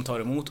han som tar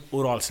emot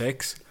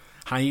oralsex.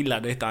 Han gillar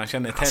det inte, han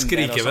känner tänder. Han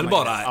skriker väl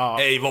bara,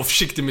 ej, var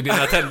försiktig med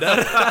dina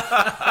tänder.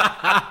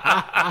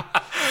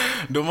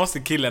 Då måste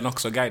killen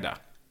också guida.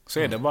 Så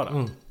är det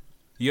bara.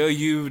 Gör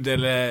ljud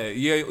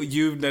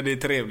när det är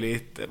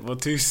trevligt. Var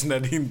tyst när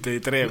det inte är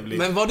trevligt.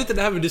 Men var det inte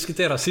det här vi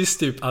diskuterade sist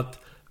typ, att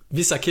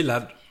vissa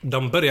killar,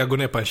 de börjar gå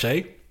ner på en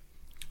tjej.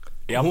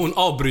 Hon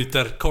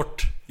avbryter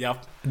kort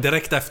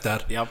direkt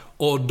efter.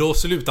 Och då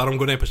slutar de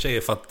gå ner på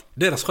tjejer för att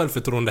deras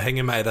självförtroende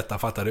hänger med i detta,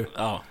 fattar du?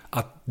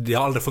 Att det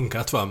har aldrig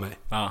funkat för mig.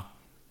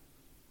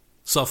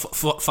 Så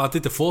för att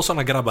inte få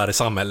såna grabbar i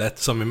samhället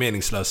som är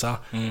meningslösa,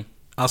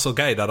 alltså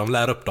guida dem,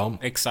 lär upp dem.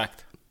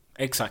 Exakt.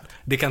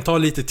 Det kan ta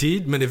lite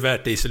tid, men det är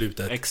värt det i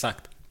slutet.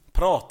 Exakt.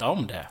 Prata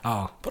om det.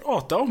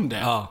 Prata om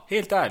det.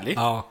 Helt ärligt.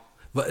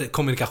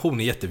 Kommunikation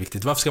är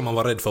jätteviktigt. Varför ska man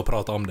vara rädd för att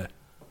prata om det?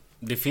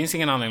 Det finns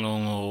ingen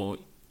anledning att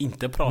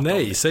inte prata om det.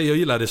 Nej, säg jag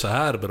gillar det så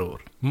här,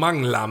 bror.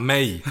 Mangla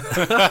mig.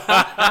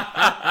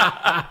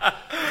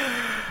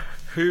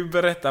 Hur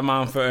berättar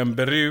man för en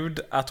brud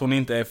att hon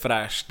inte är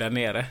fräsch där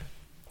nere?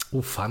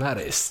 Han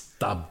är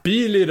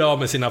stabil idag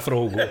med sina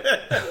frågor.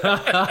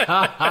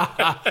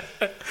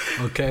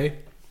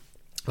 Okej.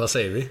 Vad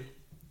säger vi?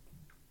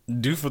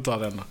 Du får ta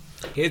den då.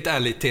 Helt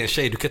ärligt, till en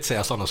tjej, du kan inte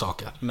säga sådana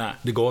saker. Nej.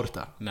 Det går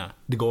inte. Nej.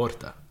 Det går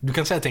inte. Du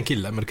kan säga till en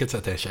kille, men du kan inte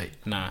säga till en tjej.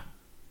 Nej.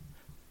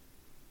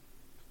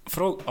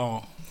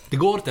 Det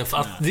går inte, för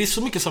att det är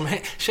så mycket som...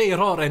 Tjejer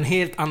har en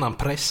helt annan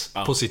press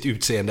på sitt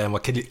utseende än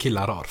vad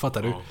killar har,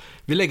 fattar du?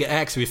 Vi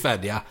lägger Axe, vi är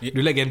färdiga.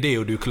 Du lägger en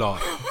deo, du är klar.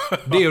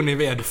 Deo,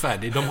 ni är du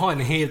färdig. De har en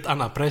helt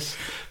annan press.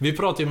 Vi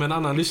pratade ju med en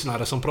annan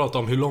lyssnare som pratade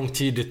om hur lång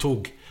tid det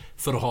tog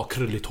för att ha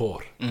krulligt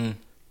hår.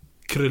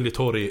 Krulligt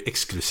hår är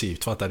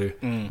exklusivt, fattar du?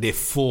 Det är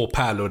få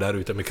pärlor där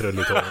ute med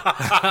krulligt hår.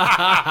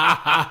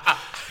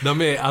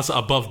 De är alltså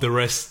above the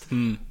rest.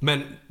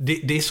 Men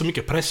det är så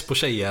mycket press på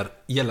tjejer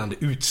gällande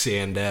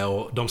utseende,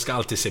 och de ska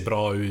alltid se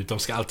bra ut, de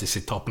ska alltid se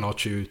top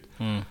notch ut.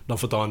 De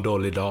får ta en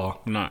dålig dag.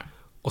 Nej.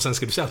 Och sen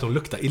ska du säga att de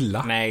luktar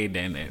illa. Nej.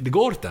 Det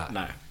går inte.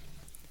 Nej.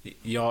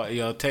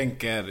 Jag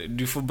tänker,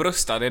 du får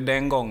brösta det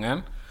den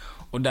gången,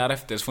 och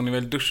därefter så får ni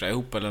väl duscha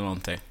ihop eller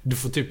någonting. Du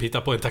får typ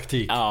hitta på en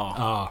taktik.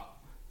 Ja.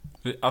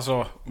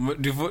 Alltså,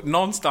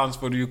 någonstans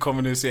får du ju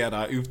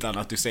kommunicera utan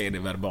att du säger det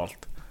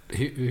verbalt.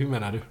 Hur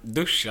menar du?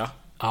 Duscha.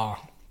 Ja.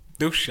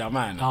 Duscha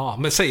med henne. Ja,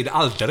 men säg det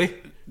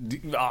aldrig. Du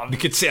kan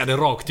inte säga det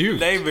rakt ut.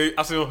 Nej, men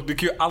alltså, du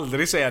kan ju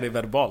aldrig säga det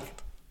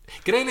verbalt.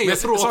 Grejen är, jag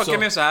tror också...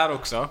 Saken är så här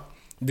också.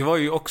 Det var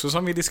ju också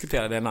som vi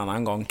diskuterade en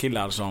annan gång.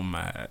 Killar som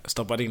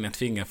stoppade in ett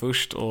finger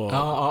först och,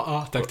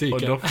 taktiken.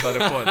 och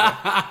doftade på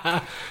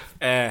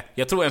det.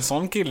 Jag tror en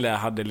sån kille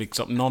hade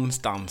liksom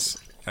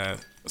någonstans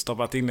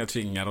stoppat in ett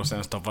finger och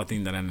sen stoppat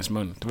in den i hennes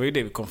mun. Det var ju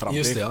det vi kom fram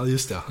till.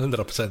 Just det,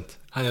 100%.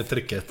 Han gör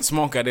tricket.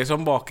 Smakar det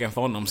som baken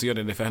för honom, så gör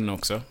det för henne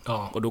också.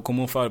 Ja. Och då kommer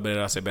hon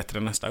förbereda sig bättre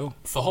nästa gång.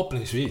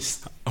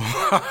 Förhoppningsvis.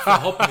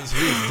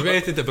 Du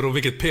vet inte bro,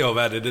 vilket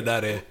pH-värde det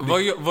där är.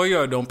 Vad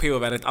gör du om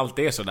pH-värdet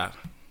alltid är sådär?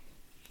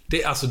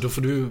 Det, alltså, då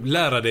får du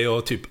lära dig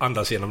att typ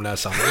andas genom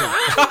näsan.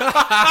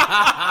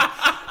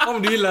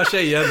 Om du gillar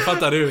tjejen,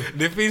 fattar du?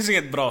 Det finns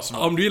inget bra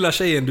smak. Om du gillar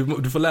tjejen,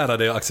 du får lära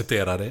dig att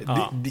acceptera det.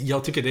 Ja.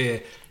 Jag tycker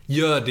det...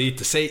 Gör det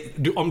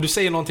inte. Om du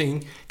säger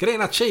någonting...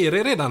 Grejen är att tjejer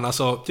är redan,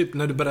 alltså, typ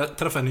när du börjar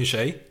träffa en ny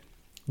tjej,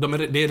 de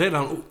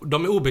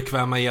är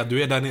obekväma i att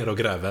du är där nere och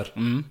gräver.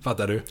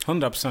 Fattar du?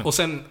 100%. Och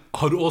sen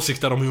har du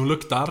åsikter om hur hon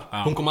luktar.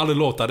 Ja. Hon kommer aldrig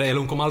låta det, eller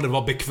hon kommer aldrig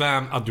vara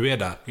bekväm att du är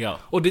där. Ja.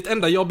 Och ditt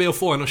enda jobb är att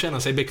få henne att känna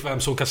sig bekväm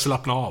så hon kan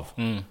slappna av.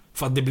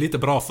 För att det blir inte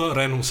bra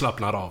förrän hon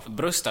slappnar av.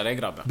 Brösta det,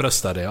 grabben.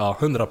 Brösta det, ja,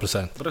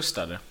 100%.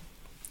 Brösta det.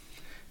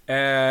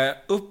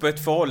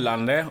 Öppet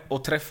förhållande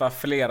och träffa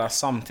flera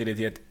samtidigt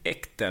i ett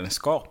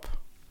äktenskap.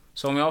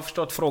 Så om jag har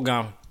förstått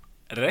frågan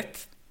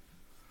rätt,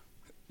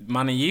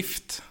 man är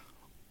gift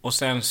och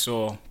sen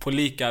så på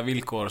lika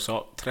villkor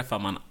så träffar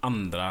man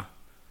andra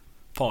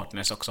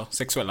partners också.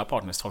 Sexuella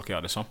partners tolkar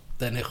jag det som.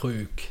 Den är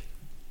sjuk.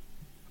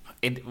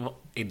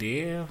 Är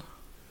det...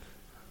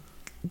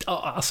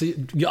 Ja, alltså,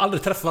 jag har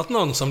aldrig träffat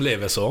någon som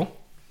lever så.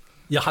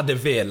 Jag hade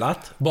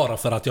velat, bara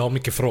för att jag har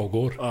mycket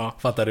frågor. Ja.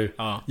 Fattar du?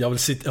 Ja. Jag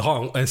vill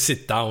ha en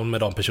sit-down med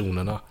de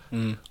personerna.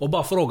 Och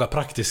bara fråga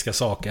praktiska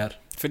saker.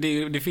 För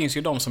det finns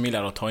ju de som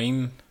gillar att ta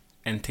in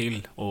en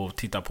till och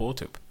titta på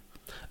typ.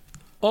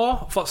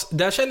 Ja, fast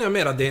där känner jag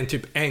mer att det är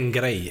typ en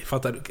grej.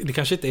 Fattar du? Det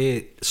kanske inte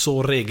är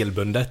så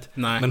regelbundet.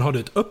 Nej. Men har du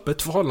ett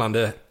öppet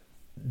förhållande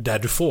där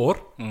du får,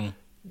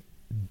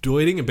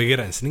 då är det ingen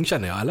begränsning,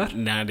 känner jag, eller?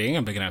 Nej, det är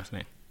ingen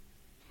begränsning.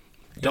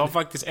 Jag har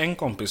faktiskt en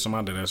kompis som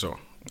hade det så.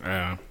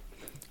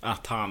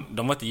 Att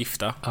de var inte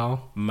gifta,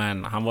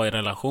 men han var i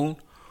relation.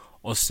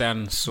 Och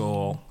sen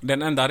så,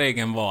 den enda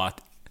regeln var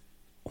att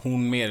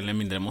hon mer eller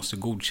mindre måste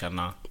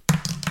godkänna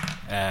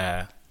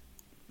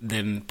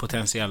den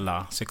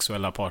potentiella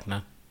sexuella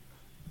partnern.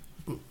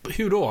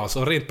 Hur då?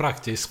 Alltså rent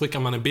praktiskt, skickar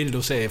man en bild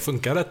och säger,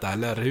 funkar detta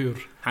eller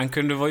hur? Han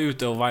kunde vara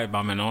ute och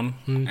viba med någon.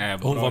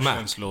 Hon var med?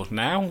 Känslor.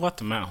 Nej, hon var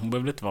inte med. Hon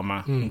behövde inte vara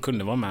med. Hon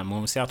kunde vara med, men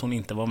hon säger att hon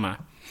inte var med.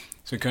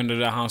 Så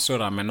kunde han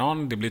surra med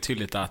någon. Det blir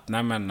tydligt att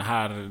nej, men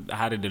här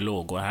är det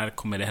låg och här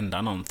kommer det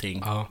hända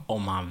någonting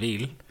om han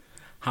vill.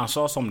 Han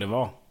sa som det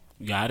var.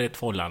 Jag är i ett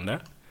förhållande.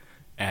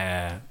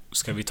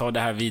 Ska vi ta det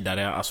här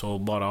vidare? Alltså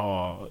bara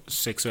ha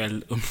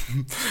sexuell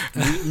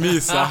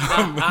mysa.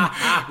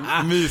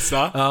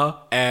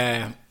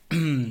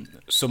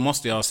 Så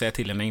måste jag säga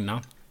till henne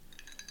innan.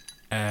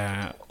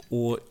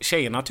 Och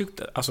tjejerna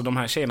tyckte, alltså de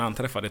här tjejerna han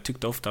träffade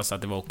tyckte oftast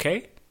att det var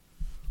okej.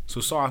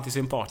 Så sa han till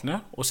sin partner.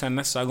 Och sen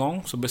nästa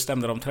gång så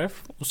bestämde de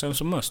träff. Och sen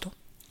så möts de.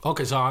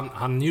 Okej, så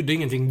han gjorde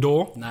ingenting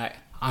då? Nej.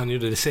 Han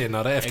gjorde det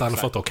senare efter han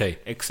fått okej.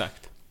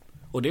 Exakt.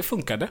 Och det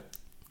funkade.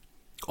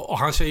 Och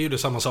han tjej gjorde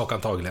samma sak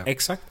antagligen?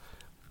 Exakt.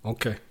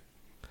 Okej.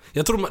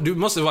 Jag tror du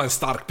måste vara en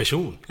stark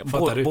person.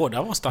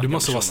 Båda var starka. Du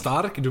måste vara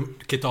stark. Du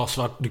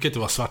kan inte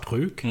vara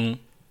svartsjuk.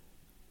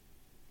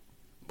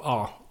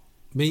 Ja.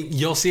 Men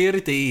jag ser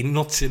inte i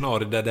något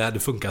scenario där det hade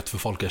funkat för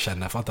folk jag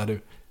känner. Fattar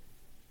du?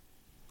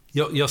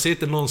 Jag ser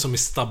inte någon som är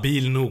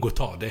stabil nog att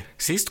ta det.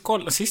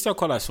 Sist jag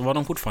kollade så var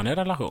de fortfarande i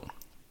relation.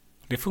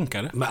 Det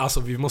funkade. Men alltså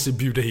vi måste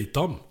bjuda hit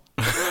dem.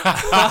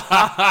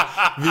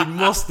 Vi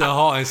måste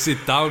ha en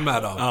sit down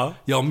med dem. Ja.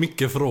 Jag har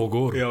mycket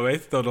frågor. Jag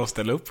vet inte om de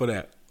ställer upp på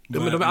det.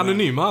 Men de är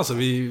anonyma alltså.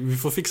 Vi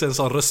får fixa en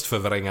sån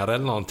röstförvrängare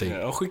eller någonting.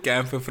 Jag skickar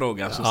en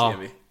förfrågan så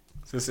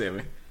ser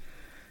vi.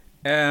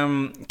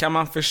 Kan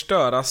man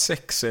förstöra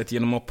sexet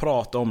genom att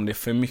prata om det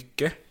för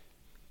mycket?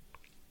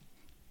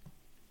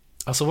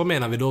 Alltså vad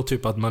menar vi då?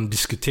 Typ att man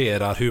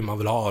diskuterar hur man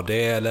vill ha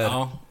det eller?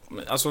 Ja,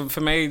 alltså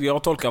för mig,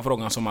 jag tolkar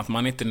frågan som att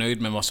man inte är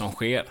nöjd med vad som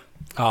sker.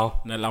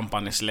 Ja. När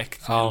lampan är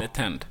släckt eller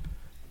tänd.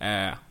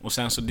 Och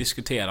sen så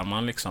diskuterar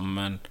man liksom,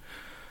 men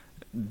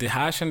det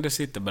här kändes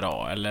inte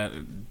bra, eller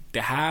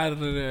det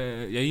här,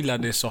 jag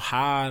gillade det så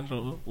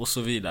här, och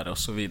så vidare och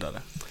så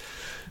vidare.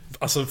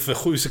 Alltså för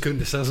 7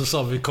 sekunder sedan så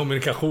sa vi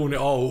kommunikation är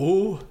A och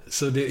O.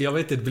 Så det, jag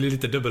vet inte, det blir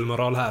lite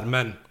dubbelmoral här.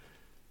 Men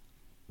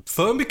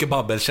för mycket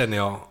babbel känner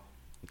jag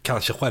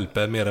kanske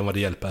stjälper mer än vad det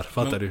hjälper.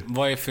 Fattar du?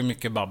 Vad är för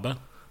mycket babbel?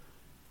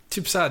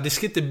 Typ så här, det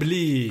ska inte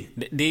bli...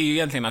 Det är ju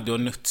egentligen att du har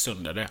nötts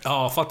under det.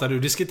 Ja, fattar du?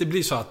 Det ska inte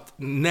bli så att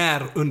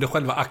när under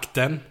själva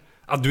akten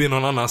att du är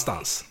någon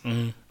annanstans.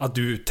 Att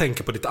du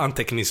tänker på ditt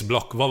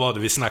anteckningsblock. Vad var det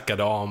vi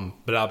snackade om?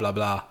 Bla bla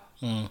bla.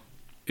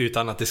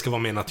 Utan att det ska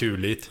vara mer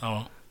naturligt.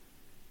 Ja.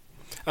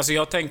 Alltså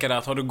jag tänker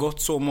att har du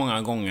gått så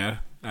många gånger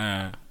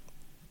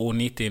och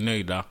ni inte är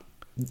nöjda,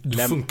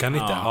 det funkar inte.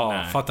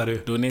 Ja, fattar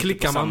du?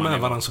 Klickar man med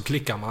varandra så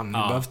klickar man.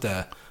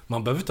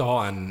 Man behöver inte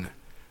ha en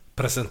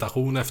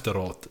presentation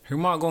efteråt. Hur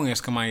många gånger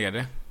ska man ge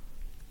det?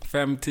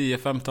 5, 10,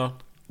 15?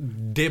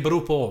 Det beror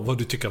på vad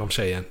du tycker om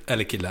tjejen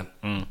eller killen.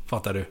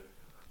 Fattar du?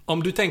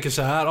 Om du tänker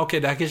så här, okej,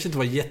 det här kanske inte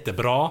var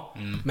jättebra,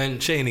 men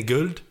tjejen är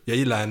guld, jag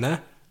gillar henne.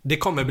 Det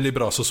kommer bli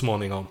bra så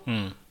småningom.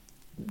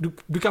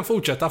 Du kan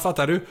fortsätta,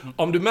 fattar du?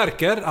 Om du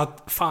märker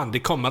att fan, det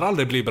kommer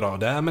aldrig bli bra,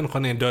 det här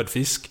människan är en död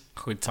fisk.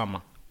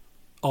 Skitsamma.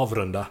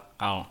 Avrunda.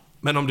 Ja.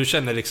 Men om du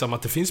känner liksom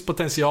att det finns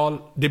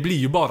potential, det blir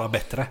ju bara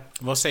bättre.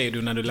 Vad säger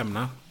du när du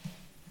lämnar?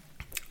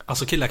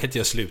 Alltså killar kan inte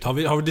göra slut.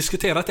 Har vi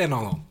diskuterat det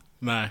någon gång?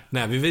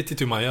 Nej, vi vet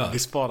inte hur man gör. Vi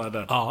sparar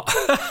den. Ja.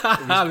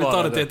 Vi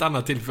tar det till ett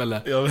annat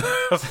tillfälle. Jag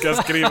ska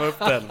skriva upp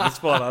den. Vi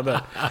sparar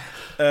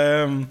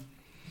den.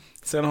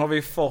 Sen har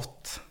vi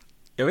fått...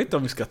 Jag vet inte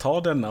om vi ska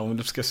ta denna, om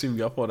du ska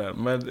suga på den.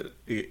 Men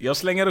jag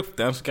slänger upp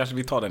den så kanske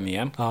vi tar den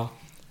igen. Ja.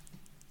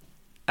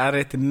 Är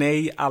ett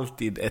nej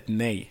alltid ett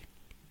nej?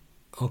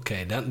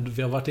 Okej,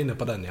 vi har varit inne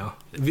på den, ja.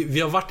 Vi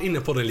har varit inne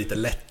på den lite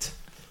lätt.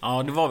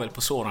 Ja, det var väl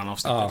på sådan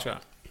avsnittet, tror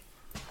jag.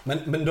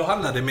 Men då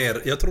handlar det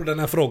mer... Jag tror den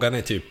här frågan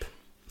är typ...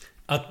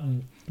 Att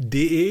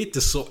det är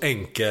inte så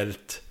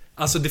enkelt.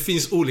 Alltså det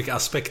finns olika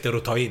aspekter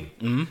att ta in.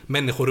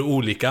 Människor är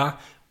olika.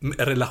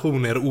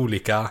 Relationer är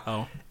olika.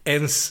 Ja.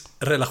 Ens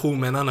relation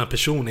med en annan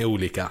person är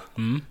olika.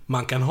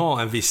 Man kan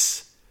ha en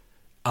viss...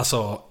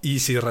 Alltså i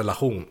sin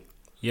relation.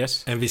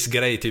 Yes. En viss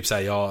grej, typ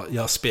såhär,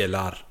 jag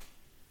spelar...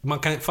 Man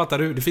kan, fattar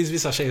du? Det finns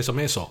vissa tjejer som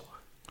är så.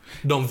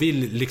 De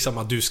vill liksom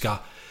att du ska...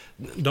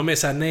 De är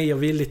såhär, nej jag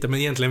vill inte, men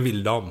egentligen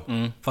vill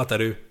de. Fattar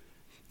du?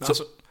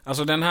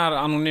 Alltså den här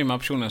anonyma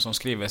personen som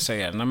skriver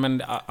säger, nej,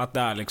 men att det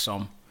är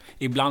liksom...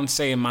 Ibland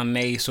säger man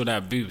nej så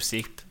där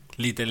busigt.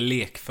 Lite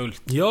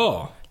lekfullt.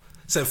 Ja.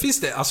 Sen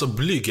finns det alltså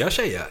blyga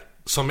tjejer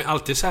som är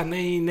alltid så här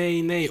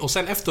nej. Och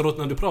sen efteråt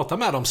när du pratar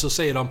med dem så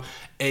säger de,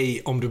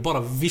 ej, om du bara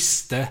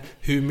visste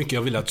hur mycket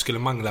jag ville att du skulle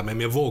mangla mig,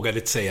 men jag vågade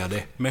inte säga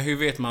det. Men hur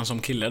vet man som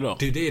kille då?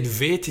 Det är det, du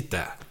vet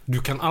inte. Du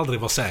kan aldrig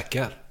vara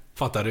säker.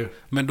 Fattar du?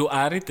 Men då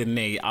är inte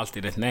nej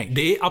alltid ett nej.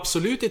 Det är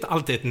absolut inte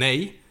alltid ett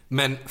nej,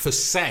 men för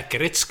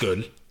säkerhets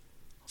skull,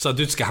 så att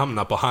du inte ska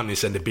hamna på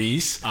Honeys and the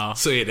Bees,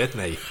 så är det ett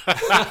nej.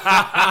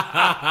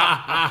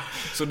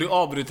 Så du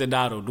avbryter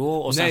där och då,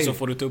 och sen så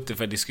får du ta upp det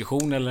för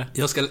diskussion, eller?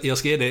 Jag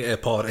ska ge dig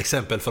ett par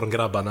exempel från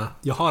grabbarna.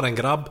 Jag har en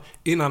grabb,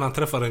 innan han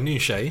träffar en ny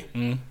tjej,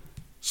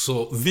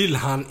 så vill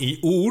han i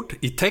ord,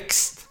 i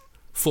text,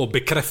 få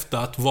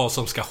bekräftat vad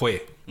som ska ske.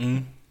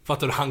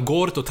 Fattar du? Han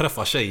går och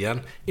träffar tjejen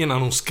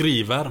innan hon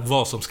skriver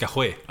vad som ska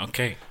ske.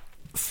 Okej.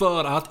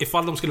 För att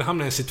ifall de skulle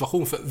hamna i en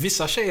situation, för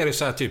vissa tjejer är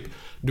så här typ,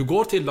 du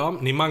går till dem,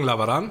 ni manglar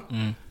varann,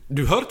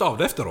 du hör inte av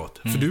det efteråt,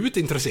 för du är inte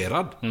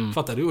intresserad.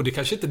 Fattar du? Och det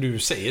kanske inte du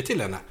säger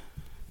till henne.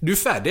 Du är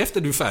färdig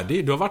efter du är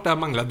färdig, du har varit där och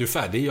manglat, du är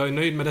färdig, jag är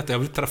nöjd med detta, jag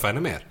vill träffa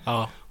henne mer.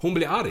 Hon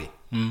blir arg.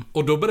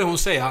 Och då börjar hon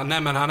säga,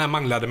 nej men han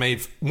manglade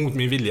mig mot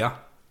min vilja.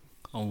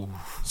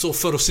 Så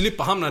för att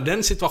slippa hamna i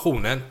den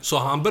situationen så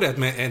har han börjat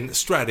med en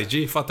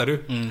strategy, fattar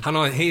du? Han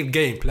har en hel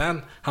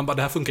gameplan. Han bara,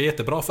 det här funkar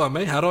jättebra för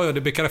mig. Här har jag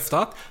det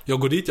bekräftat. Jag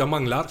går dit, jag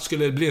manglar.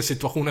 Skulle det bli en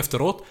situation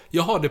efteråt,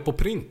 jag har det på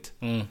print.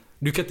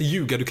 Du kan inte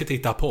ljuga, du kan inte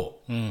hitta på.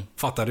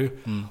 Fattar du?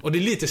 Och det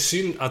är lite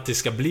synd att det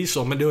ska bli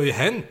så, men det har ju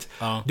hänt.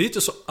 Det är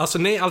inte så, alltså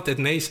nej, alltid ett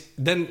nej.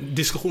 Den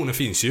diskussionen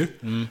finns ju.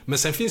 Men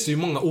sen finns det ju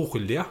många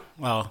oskyldiga.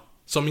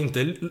 Som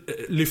inte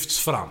lyfts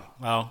fram.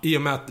 I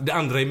och med att det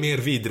andra är mer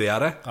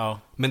vidrigare.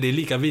 Men det är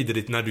lika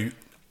vidrigt när du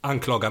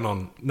anklagar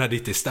någon när det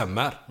inte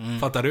stämmer.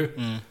 Fattar du?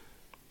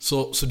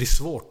 Så det är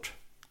svårt.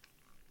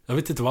 Jag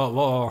vet inte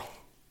vart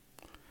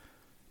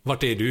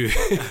är du?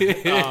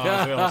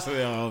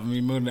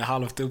 Min mun är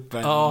halvt uppe,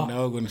 mina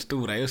ögon är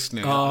stora just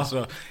nu.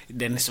 Alltså,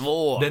 den är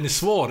svår. Den är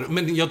svår.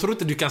 Men jag tror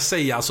inte du kan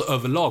säga alltså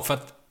överlag, för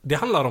att det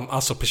handlar om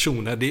alltså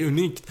personer, det är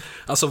unikt.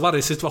 Alltså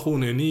varje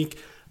situation är unik.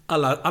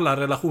 Alla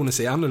relationer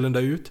ser annorlunda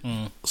ut.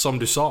 Som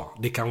du sa,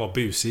 det kan vara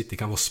busigt, det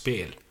kan vara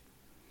spel.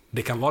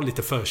 Det kan vara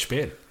lite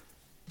förspel.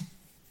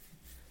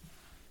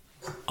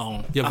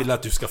 Jag vill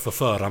att du ska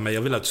förföra mig,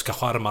 jag vill att du ska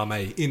charma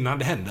mig innan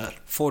det händer.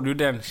 Får du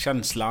den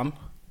känslan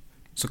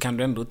så kan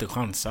du ändå inte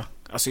chansa.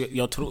 Alltså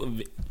jag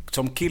tror,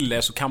 som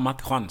kille så kan man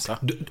inte chansa.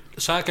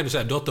 Så här kan du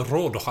säga, du har inte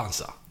råd att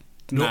chansa.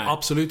 Du har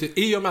absolut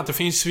inte. I och med att det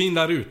finns svin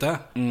där ute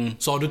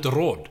så har du inte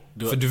råd.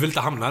 För du vill inte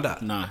hamna där.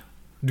 Nej.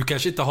 Du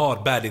kanske inte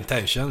har bad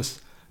intentions,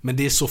 men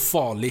det är så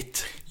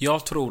farligt.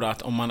 Jag tror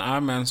att om man är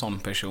med en sån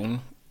person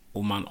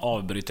och man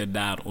avbryter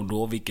där och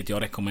då, vilket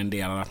jag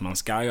rekommenderar att man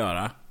ska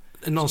göra.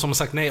 Någon som har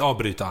sagt nej,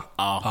 avbryta.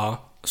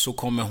 Ja. Så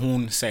kommer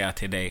hon säga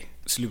till dig,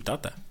 sluta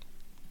inte.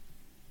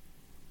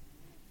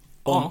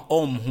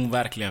 Om hon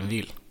verkligen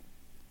vill.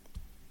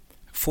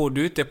 Får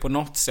du inte på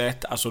något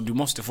sätt, alltså du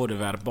måste få det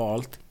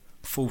verbalt.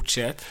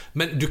 Fortsätt.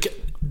 Men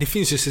det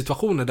finns ju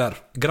situationer där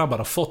grabbar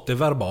har fått det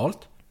verbalt.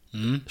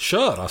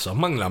 Kör alltså,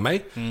 mangla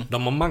mig.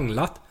 De har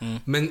manglat.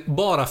 Men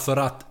bara för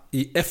att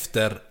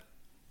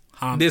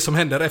det som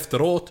händer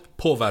efteråt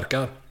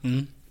påverkar.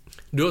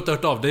 Du har inte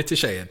hört av dig till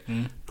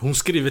tjejen. Hon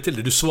skriver till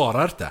dig, du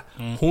svarar inte.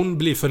 Hon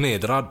blir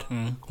förnedrad.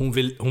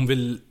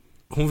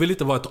 Hon vill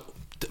inte vara ett...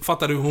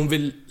 Fattar du? Hon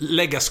vill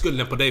lägga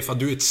skulden på dig för att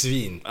du är ett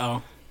svin.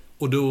 Ja.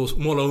 Och då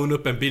målar hon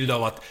upp en bild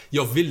av att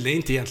jag ville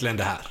inte egentligen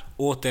det här.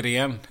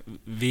 Återigen,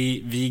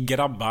 vi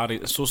grabbar,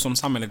 så som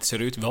samhället ser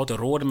ut, vi har inte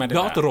råd med det. Vi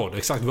har inte råd,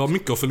 exakt. Vi har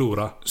mycket att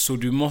förlora. Så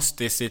du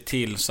måste se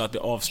till så att det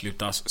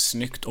avslutas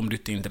snyggt om du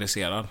inte är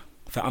intresserad.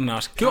 För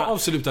annars Hur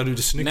avslutar du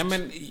det snyggt? Nej,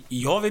 men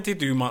jag vet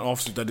inte hur man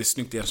avslutar det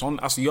snyggt i en sån.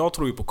 Alltså jag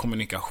tror ju på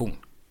kommunikation.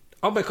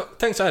 Ja, men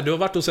tänk så här, du har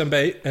varit hos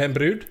en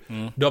brud.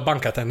 Du har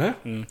bankat henne.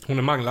 Hon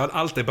är manglad,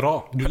 allt är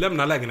bra. Du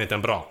lämnar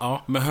lägenheten bra.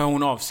 Ja, men hör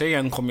hon av sig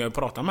igen kommer jag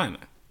prata med henne.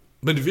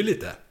 Men du vill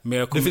inte.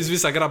 Det finns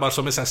vissa grabbar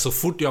som är så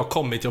fort jag har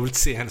kommit, jag vill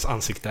se hennes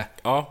ansikte.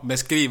 Ja, men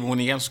skriver hon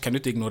igen så kan du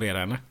inte ignorera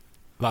henne.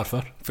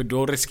 Varför? För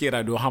då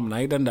riskerar du att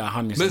hamna i den där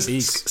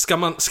handelsvis.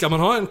 Ska man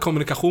ha en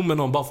kommunikation med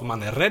någon bara för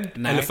man är rädd?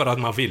 Nej. Eller för att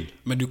man vill?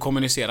 Men du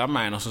kommunicerar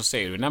med henne och så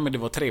säger du, nej men det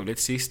var trevligt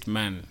sist,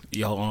 men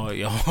jag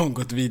har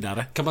gått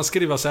vidare. Kan man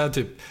skriva så här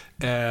typ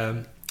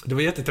det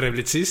var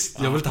jättetrevligt sist.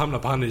 Jag vill inte hamna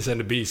på Handels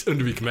and Bees.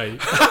 Undvik mig.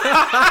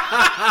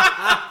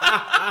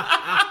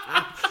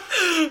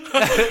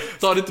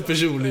 Ta det inte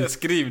personligt.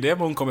 Skriv det, men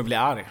hon kommer bli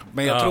arg.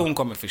 Men jag tror hon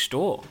kommer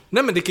förstå.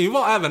 Nej, men det kan ju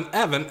vara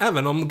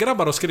även om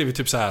grabbar har skrivit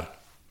typ så här: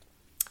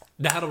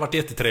 det här har varit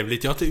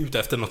jättetrevligt, jag är inte ute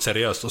efter något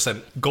seriöst. Och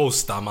sen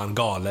ghostar man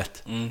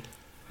galet.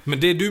 Men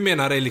det du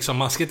menar är liksom,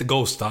 man ska inte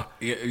ghosta.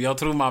 Jag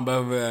tror man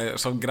behöver,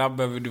 som grabb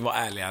behöver du vara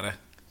ärligare.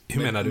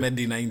 Hur menar du? Med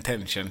dina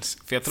intentions.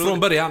 För jag tror, från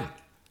början.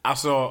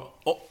 Alltså,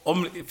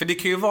 för det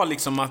kan ju vara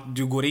liksom att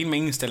du går in med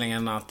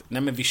inställningen att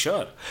nej men vi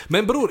kör.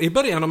 Men bror, i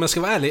början om jag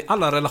ska vara ärlig,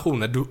 alla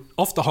relationer,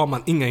 ofta har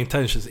man inga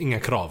intentions, inga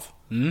krav.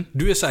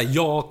 Du är så här,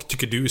 jag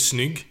tycker du är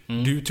snygg.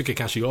 Du tycker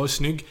kanske jag är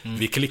snygg.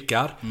 Vi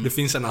klickar, det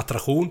finns en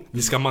attraktion.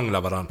 Vi ska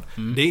mangla varandra.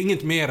 Det är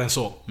inget mer än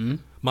så.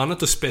 Man har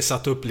inte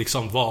spesat upp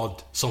liksom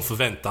vad som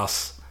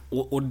förväntas.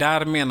 Och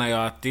där menar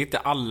jag att det är inte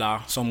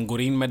alla som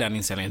går in med den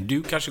inställningen.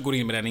 Du kanske går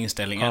in med den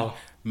inställningen,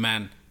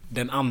 men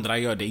den andra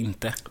gör det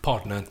inte.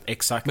 Partnern.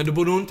 Exakt. Men du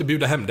borde inte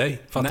bjuda hem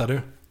dig, fattar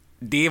du?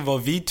 Det är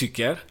vad vi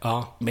tycker,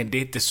 men det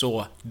är inte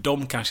så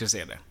de kanske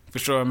ser det.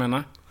 Förstår du vad jag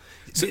menar?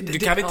 Så du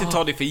kan inte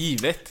ta det för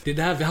givet. Det är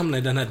där vi hamnar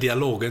i den här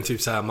dialogen,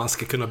 typ så här, man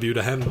ska kunna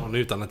bjuda hem någon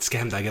utan att det ska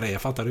hända grejer,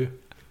 fattar du?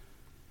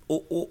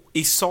 Och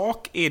i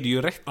sak är det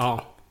ju rätt.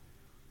 Ja.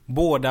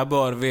 Båda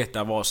bör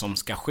veta vad som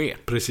ska ske.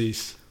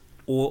 Precis.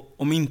 Och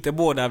om inte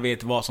båda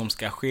vet vad som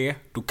ska ske,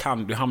 då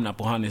kan du hamna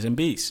på Handels and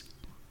Bees.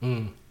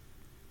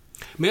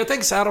 Men jag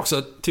tänker så här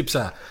också, typ så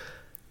här.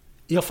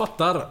 Jag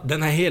fattar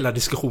den här hela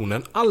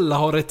diskussionen. Alla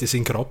har rätt i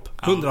sin kropp.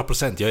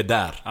 100%, jag är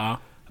där.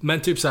 Men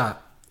typ så här,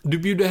 du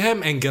bjuder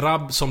hem en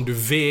grabb som du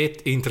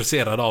vet är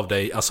intresserad av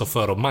dig, alltså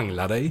för att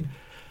mangla dig.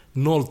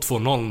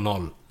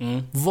 02:00.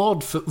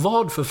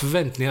 Vad för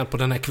förväntningar på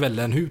den här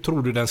kvällen? Hur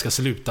tror du den ska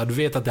sluta? Du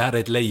vet att det här är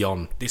ett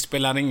lejon. Det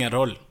spelar ingen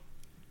roll.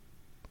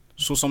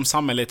 Så som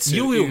samhället ser ut.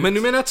 Jo, men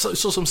du menar att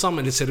så som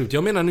samhället ser ut.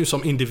 Jag menar nu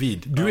som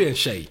individ. Du är en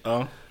tjej.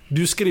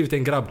 Du skriver till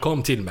en grabb,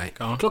 kom till mig.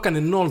 Klockan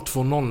är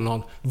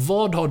 02:00.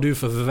 Vad har du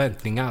för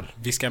förväntningar?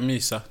 Vi ska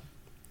mysa.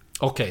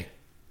 Okej.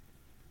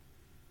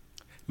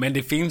 Men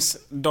det finns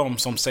de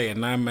som säger,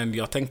 nej men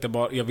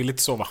jag vill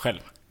inte sova själv.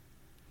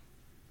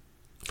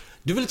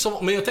 Du vill inte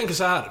sova, men jag tänker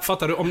så här,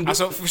 fattar du? Om du...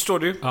 Alltså, förstår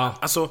du?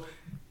 Alltså,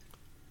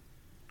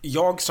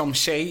 jag som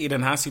tjej i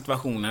den här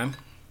situationen,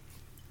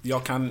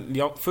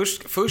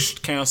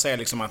 först kan jag säga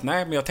liksom att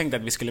nej, men jag tänkte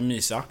att vi skulle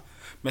mysa.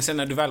 Men sen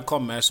när du väl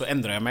kommer så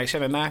ändrar jag mig. Jag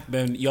känner, nej,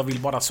 men jag vill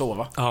bara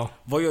sova.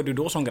 Vad gör du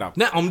då som grabb?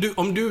 Nej,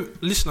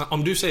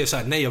 om du säger så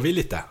här, nej jag vill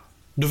inte.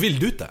 Då vill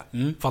du inte.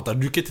 Fattar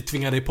du? Du kan inte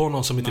tvinga dig på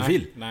någon som inte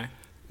vill. Nej.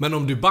 Men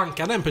om du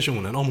bankar den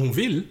personen, om hon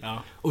vill,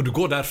 och du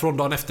går därifrån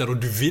dagen efter och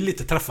du vill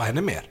inte träffa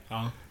henne mer.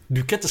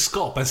 Du kan inte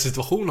skapa en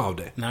situation av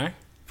det. Nej.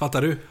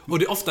 Fattar du? Och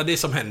det är ofta det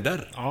som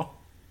händer.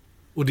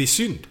 Och det är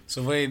synd.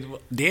 Så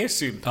det är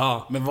synd.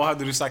 Men vad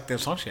hade du sagt till en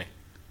sån tjej?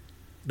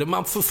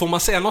 Får man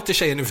säga något till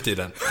tjejer nu för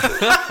tiden?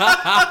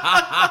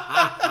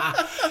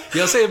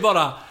 Jag säger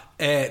bara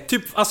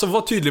typ, alltså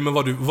var tydlig med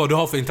vad du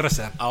har för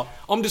intresse. Ja.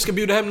 Om du ska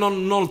bjuda hem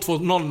någon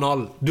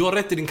 02.00, du har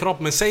rätt i din kropp,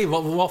 men säg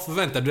vad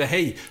förväntar du dig?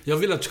 Hej, jag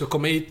vill att du ska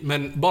komma hit,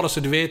 men bara så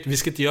du vet, vi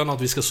ska inte göra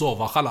något, vi ska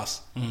sova,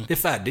 chalas. Det är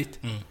färdigt.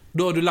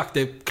 Då har du lagt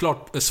det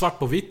klart, svart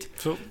på vitt.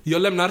 Så.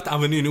 Jag lämnar inte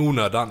Avenyn i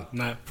onödan.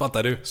 Nej.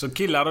 Fattar du? Så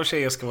killar och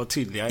tjejer ska vara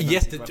tydliga i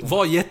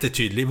Var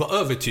jättetydlig, var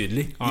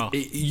övertydlig. Ja.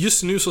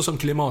 Just nu så som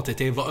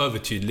klimatet är, var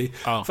övertydlig.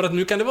 Ja. För att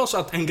nu kan det vara så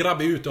att en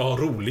grabb är ute och har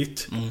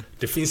roligt.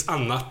 Det finns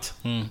annat.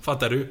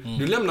 Fattar du?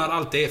 Du lämnar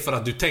allt det för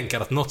att du tänker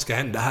att något ska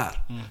hända här.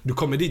 Du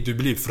kommer dit, du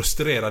blir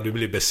frustrerad, du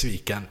blir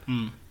besviken.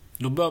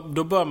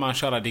 Då bör man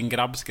köra din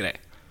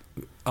grabbsgrej.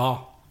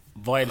 Ja.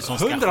 Vad är det som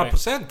ska ske?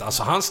 100%,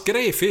 alltså hans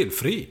grej är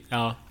felfri.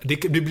 Ja.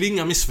 Det blir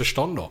inga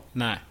missförstånd då.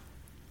 Nej.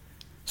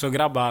 Så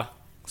grabbar,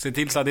 se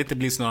till så att det inte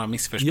blir några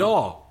missförstånd.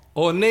 Ja,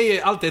 och nej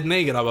är alltid ett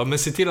nej grabbar, men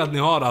se till att ni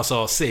har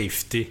alltså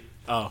safety.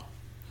 Ja.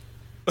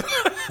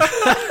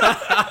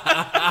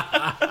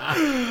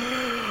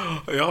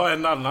 Jag har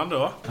en annan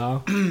då.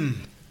 Ja.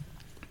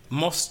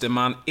 Måste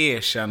man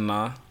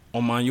erkänna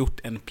om man gjort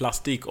en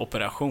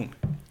plastikoperation?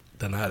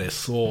 Den här är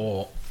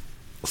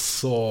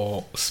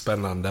så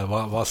spännande.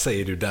 Vad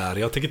säger du där?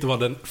 Jag tycker inte vara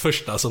den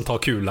första som tar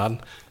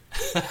kulan.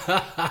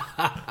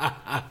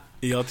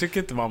 Jag tycker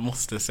inte man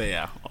måste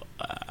säga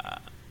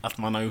att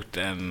man har gjort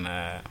en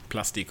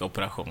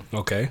plastikoperation.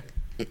 Okej.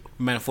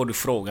 Men får du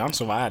frågan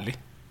så var ärlig.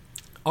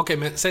 Okej,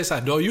 men säg så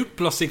här. Du har gjort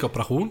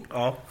plastikoperation.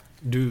 Ja.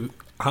 Du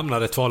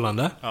hamnar i ett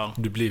förhållande. Ja.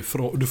 Du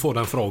får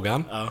den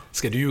frågan. Ja.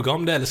 Ska du ljuga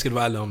om det eller ska du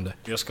vara ärlig om det?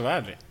 Jag ska vara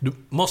ärlig.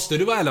 Måste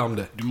du vara ärlig om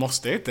det? Du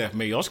måste inte,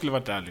 men jag skulle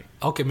varit ärlig.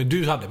 Okej, men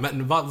du hade.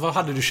 Men vad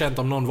hade du känt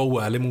om någon var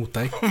oärlig mot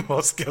dig?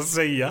 Vad ska jag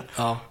säga?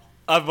 Ja.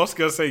 Vad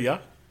ska jag säga?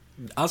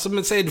 Alltså,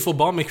 men säg du får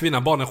barn med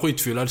kvinna, barnen är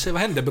skitfylla. Du säger,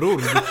 vad hände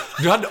bror?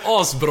 Du hade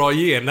asbra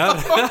gener.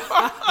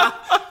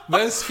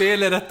 Vems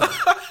fel är detta?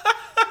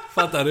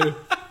 Fattar du?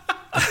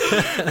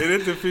 Är det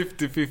inte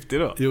 50-50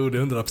 då? Jo, det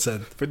är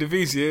 100%. För det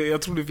finns ju,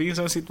 jag tror det finns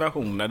en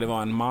situation där det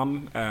var en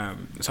man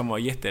som var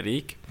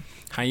jätterik.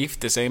 Han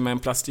gifte sig med en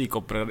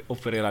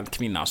plastikopererad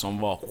kvinna som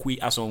var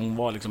alltså hon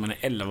var liksom en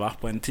 11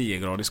 på en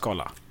 10-gradig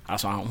skala.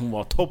 Alltså hon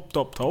var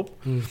topp.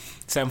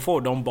 Sen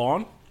får de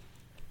barn.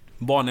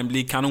 Barnen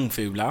blir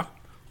kanonfula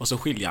och så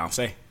skiljer han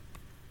sig.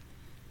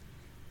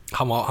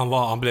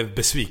 Han blev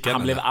besviken.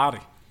 Han blev arg.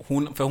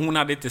 För hon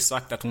hade inte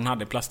sagt att hon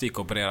hade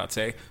plastikopererat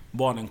sig.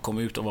 Barnen kom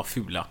ut och var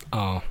fula.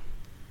 Ja.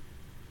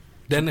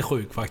 Den är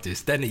sjuk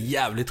faktiskt. Den är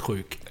jävligt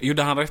sjuk.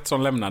 Gjorde han rätt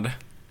som lämnade?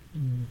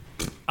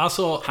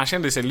 Alltså, han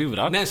kände sig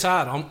lurad. Nej, så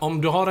här,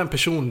 om du har en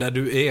person där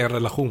du är i en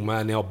relation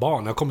med, ni har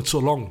barn, har kommit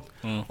så långt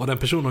och den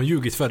personen har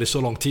ljugit för dig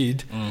så lång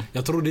tid.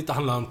 Jag tror det inte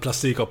handlar om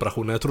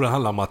plastikoperationer. Jag tror det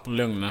handlar om att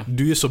Lugna.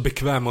 du är så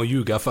bekväm med att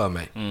ljuga för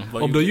mig.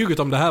 Om du har ljugit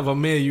om det här, vad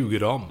mer ljuger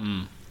du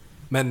om?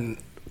 Men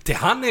till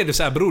han är det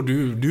så här, bror,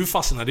 du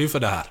fastnade ju för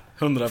det här.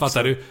 100%.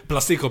 Fattar du?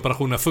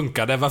 Plastikoperationer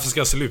funkade, varför ska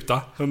jag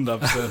sluta?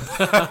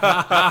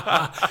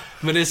 100%.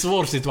 Men det är en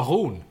svår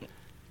situation.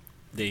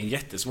 Det är en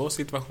jättesvår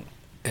situation.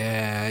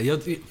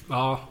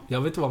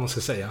 Jag vet inte vad man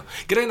ska säga.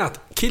 Grejen är att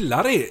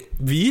killar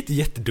vi är inte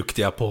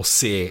jätteduktiga på att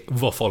se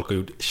vad folk har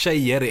gjort.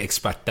 Tjejer är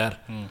experter.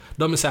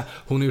 De är såhär,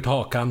 hon har gjort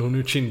hakan, hon har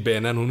gjort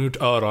kindbenen, hon har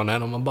gjort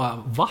öronen. Och man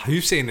bara, va?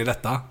 Hur ser ni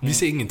detta? Vi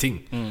ser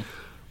ingenting.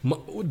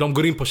 De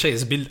går in på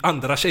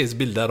andra tjejers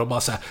bilder och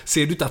bara såhär,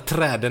 ser du inte att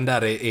träden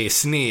där är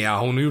snea?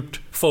 Hon har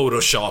gjort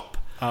Photoshop.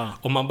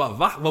 Och man bara,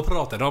 va? Vad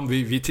pratar de om?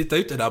 Vi tittar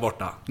ju inte där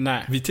borta.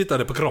 Nej. Vi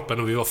tittade på kroppen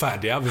och vi var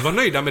färdiga. Vi var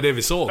nöjda med det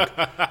vi såg.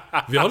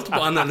 Vi har inte på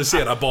att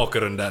analysera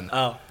bakgrunden.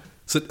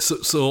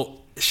 Så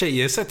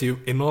tjejer sätter ju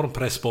enorm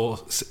press på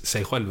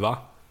sig själva.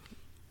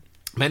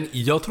 Men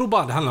jag tror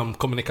bara det handlar om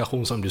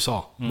kommunikation, som du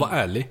sa. Var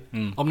ärlig.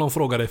 Om någon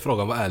frågar dig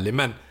frågan, var ärlig.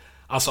 Men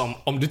alltså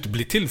om du inte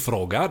blir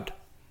tillfrågad,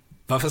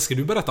 varför ska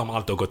du berätta om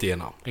allt du har gått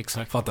igenom?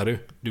 Exakt. Fattar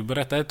du? Du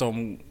berättar inte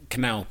om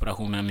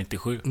knäoperationen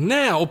 97.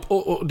 Nej,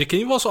 och det kan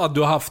ju vara så att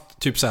du har haft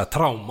typ så här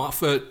trauma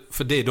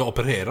för det du har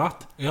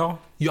opererat. Ja.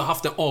 Jag har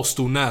haft en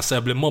asstor näsa,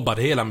 jag blev mobbad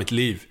hela mitt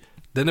liv.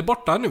 Den är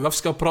borta nu, varför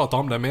ska jag prata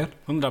om det mer?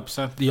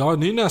 100%. Jag har en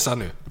ny näsa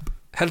nu.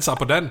 Hälsa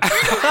på den.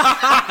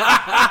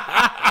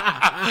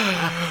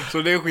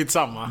 Så det är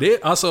skitsamma. Det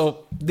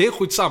är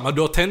skitsamma.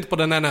 Du har tänt på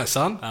den här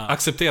näsan.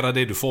 Acceptera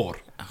det du får.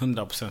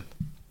 100%.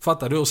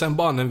 Fattar du? Och sen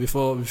barnen, vi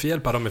får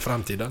hjälpa dem i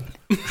framtiden.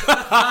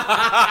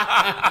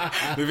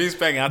 Det finns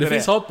pengar till det.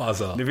 Finns hopp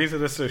alltså. Det finns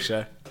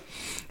resurser.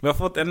 Vi har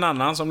fått en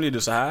annan som lyder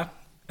så här.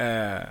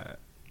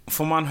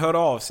 Får man höra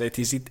av sig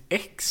till sitt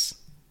ex?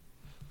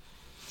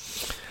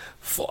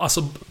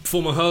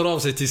 Får man höra av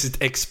sig till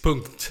sitt ex,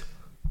 punkt?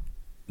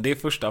 Det är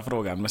första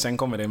frågan, men sen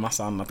kommer det en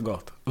massa annat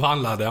gott. Vad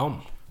handlar det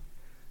om?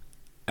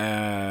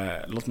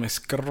 Låt mig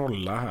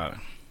scrolla här.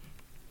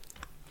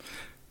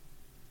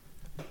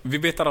 Vi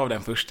betar av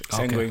den först,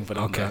 sen går in på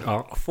den andra.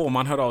 Ja. Får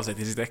man höra av sig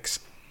till sitt ex?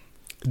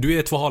 Du är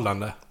ett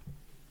förhållande.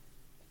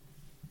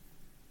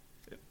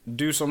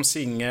 Du som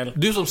singel.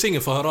 Du som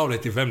singel får höra av dig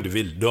till vem du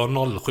vill. Du har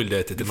noll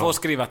skyldigheter till Du får någon.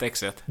 skriva till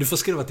exet. Du får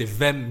skriva till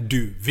vem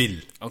du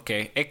vill.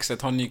 Okej,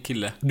 exet har en ny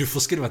kille. Du får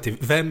skriva till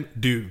vem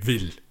du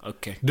vill.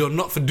 Okej.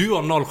 För du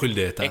har noll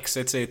skyldigheter.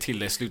 Exet säger till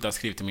dig, sluta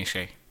skriva till min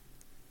tjej.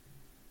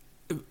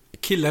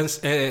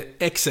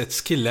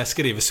 Exets kille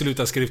skriver,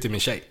 sluta skriva till min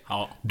tjej.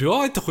 Ja. Du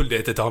har inte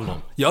skyldigheter till honom.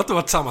 Jag har inte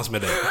varit tillsammans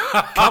med dig.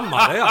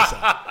 Kamma dig alltså.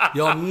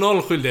 Jag har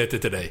noll skyldigheter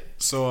till dig.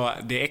 Så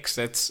det är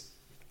exets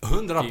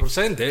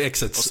 100% är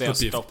exets och säga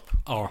uppgift. stopp.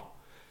 Ja.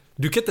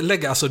 Du kan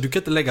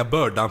inte lägga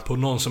bördan på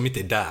någon som inte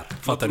är där.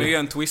 Fattar Låt mig du? göra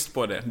en twist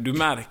på det. Du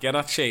märker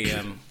att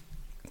tjejen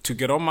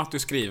tycker om att du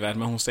skriver,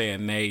 men hon säger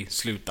nej,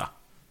 sluta.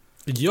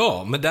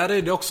 Ja, men där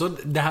är det också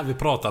det här vi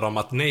pratar om,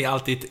 att nej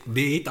alltid,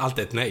 det är inte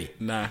alltid ett nej.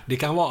 Nej. Det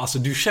kan vara, alltså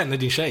du känner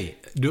din tjej,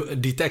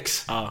 ditt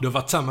ex, Ja. du har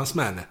varit tillsammans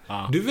med henne.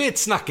 Ja. Du vet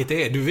snacket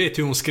är, du vet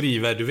hur hon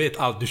skriver, du vet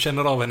allt, du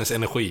känner av hennes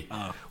energi.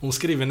 Ja. Hon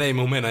skriver nej,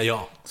 men hon menar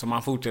ja. Så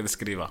man fortsätter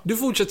skriva. Du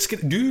fortsätter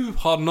skriva, du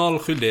har noll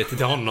skyldigheter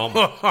till honom.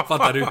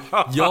 Fattar du?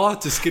 Jag har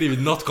inte skrivit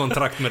något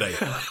kontrakt med dig.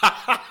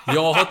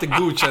 Jag har inte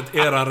godkänt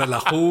er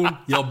relation,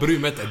 jag bryr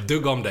mig inte ett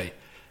dugg om dig.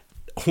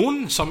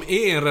 Hon som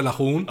är i en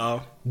relation,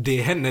 det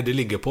är henne det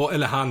ligger på,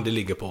 eller han det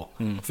ligger på.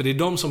 För det är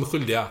de som är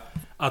skyldiga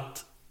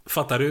att,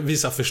 fattar du,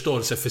 visa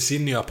förståelse för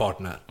sin nya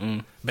partner.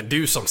 Men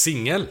du som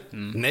singel,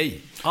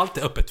 nej. Allt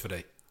är öppet för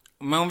dig.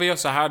 Men om vi gör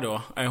så här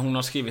då. Hon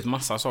har skrivit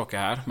massa saker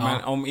här.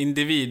 Men om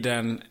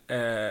individen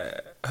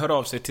hör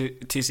av sig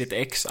till sitt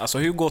ex. Alltså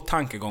hur går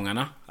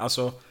tankegångarna?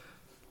 Alltså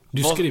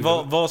Du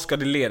skriver. vad ska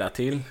det leda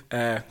till?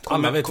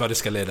 Alla vet vad det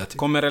ska leda till.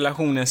 Kommer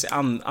relationen se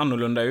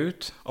annorlunda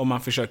ut om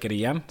man försöker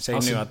igen? Säg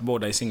Alltså, nu att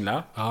båda är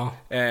singlar. Ja.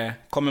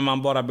 Kommer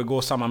man bara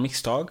begå samma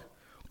misstag?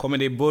 Kommer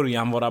det i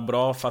början vara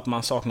bra för att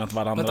man saknat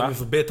varandra? Vänta, vi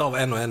får beta av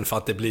en och en för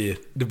att det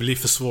blir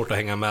för svårt att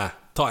hänga med.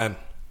 Ta en.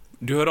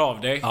 Du hör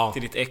av dig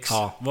till ditt ex.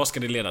 Ja. Vad ska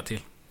det leda till?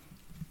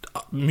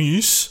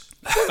 Mys.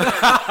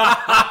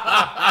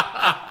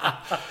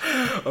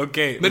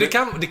 Okej. Men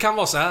det kan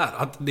vara så här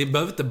att det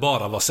behöver inte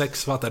bara vara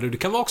sex, fattar du? Det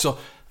kan vara också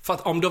för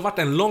att om du har varit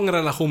en lång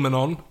relation med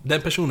någon,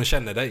 den personen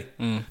känner dig.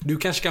 Du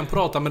kanske kan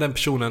prata med den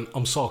personen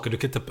om saker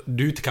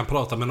du inte kan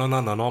prata med någon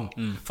annan om.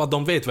 För att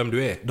de vet vem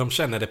du är. De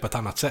känner dig på ett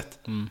annat sätt.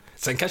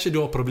 Sen kanske du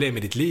har problem i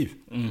ditt liv.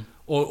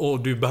 Och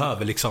du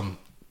behöver liksom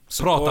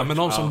prata med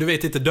någon som du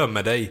vet inte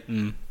dömer dig.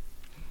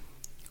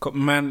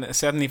 Men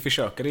säg att ni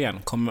försöker igen.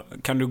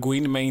 Kan du gå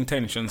in med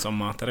intentions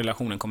om att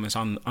relationen kommer se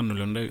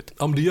annorlunda ut?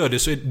 Om du gör det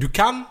så är du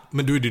kan,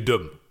 men du är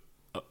dum.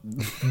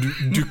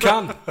 Du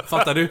kan,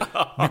 fattar du?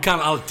 Du kan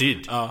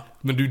alltid,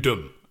 men du är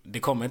dum. Det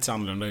kommer inte se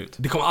annorlunda ut.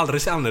 Det kommer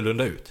aldrig se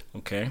annorlunda ut.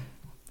 Okej.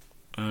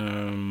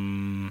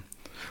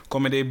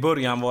 Kommer det i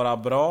början vara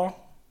bra?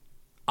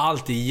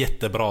 Allt är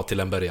jättebra till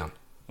en början.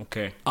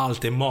 Okej.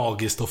 Allt är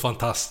magiskt och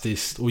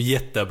fantastiskt och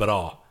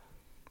jättebra.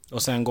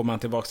 Och sen går man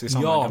tillbaka till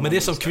samma Ja, gamla men det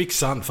är som mönster.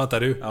 kvicksand, fattar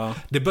du? Ja.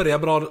 Det börjar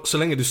bra så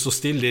länge du står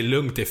still, det är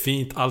lugnt, det är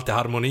fint, allt är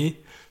harmoni.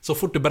 Så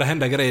fort det börjar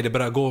hända grejer, det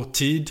börjar gå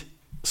tid,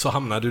 så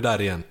hamnar du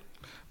där igen.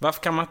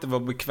 Varför kan man inte vara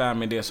bekväm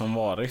med det som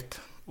varit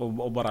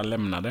och bara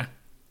lämna det?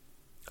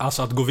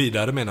 Alltså att gå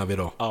vidare menar vi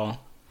då. Ja.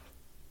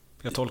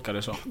 Jag tolkar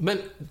det så. Men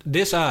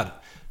det är så här.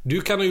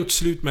 Du kan ha gjort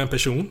slut med en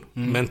person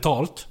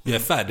mentalt. Jag är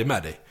färdig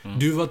med dig.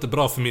 Du var inte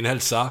bra för min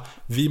hälsa.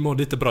 Vi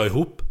mådde inte bra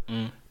ihop.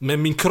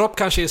 Men min kropp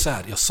kanske är så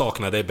här. Jag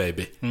saknar dig,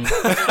 baby.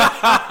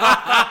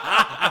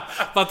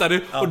 Fattar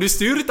du? Och du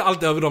styr inte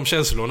alltid över de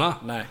känslorna.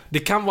 Nej. Det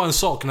kan vara en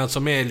saknad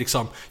som är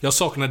liksom, jag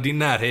saknar din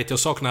närhet. Jag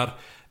saknar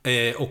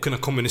att kunna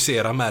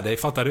kommunicera med dig.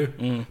 Fattar du?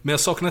 Men jag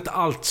saknar inte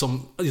allt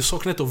som, jag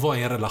saknar inte att vara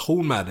i en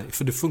relation med dig.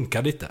 För det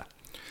funkar inte.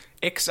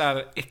 X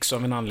är X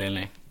av en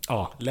anledning.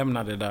 Ja.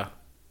 Lämna det där.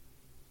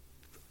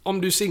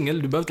 Om du är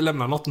singel, du behöver inte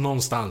lämna något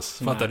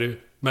någonstans. Fattar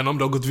du? Men om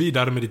du har gått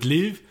vidare med ditt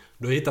liv,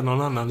 du har hittat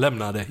någon annan,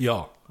 lämna det.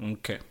 Ja.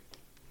 Okej.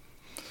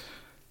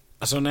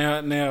 Alltså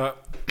när jag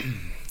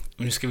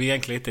nu ska vi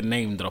egentligen inte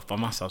namedroppa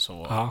massa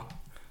så. Ja.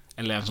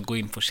 Eller ens gå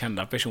in på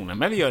kända personer.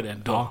 Men vi gör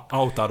det då. Ja,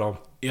 outa dem.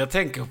 Jag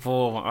tänker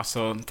på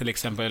alltså, till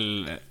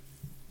exempel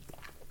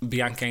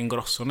Bianca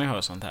Ingrosso när jag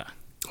hör sånt här.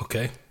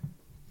 Okej.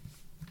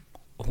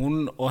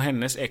 Hon och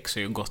hennes ex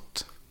har ju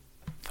gått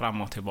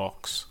fram och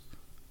tillbaks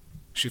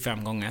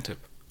 25 gånger typ.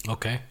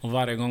 Okej. Och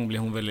varje gång blir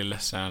hon väldigt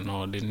ledsen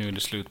och nu är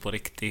det slut på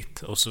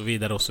riktigt och så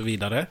vidare och så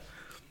vidare.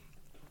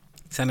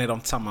 Sen är de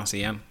tillsammans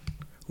igen.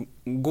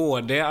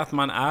 Går det att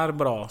man är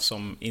bra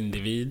som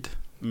individ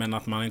men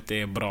att man inte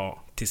är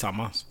bra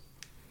tillsammans?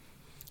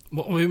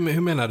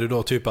 Hur menar du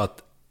då typ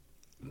att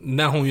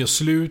när hon gör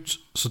slut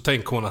så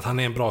tänker hon att han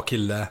är en bra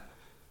kille,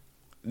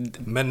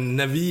 men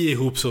när vi är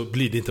ihop så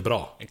blir det inte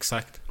bra?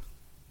 Exakt.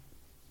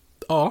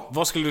 Ja.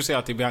 Vad skulle du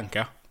säga till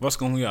Bianca? Vad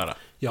ska hon göra?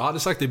 Jag hade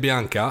sagt till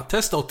Bianca,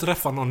 testa att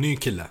träffa någon ny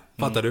kille.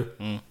 Fattar du?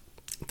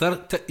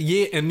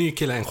 Ge en ny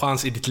kille en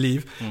chans i ditt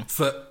liv.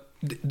 För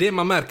det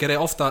man märker är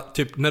ofta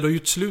typ när du har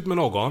gjort slut med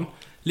någon,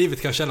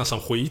 livet kan kännas som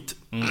skit.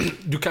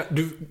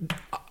 Du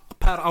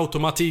per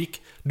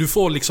automatik, du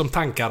får liksom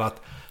tankar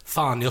att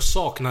fan, jag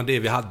saknar det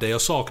vi hade.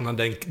 Jag saknar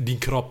din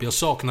kropp, jag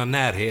saknar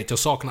närhet, jag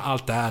saknar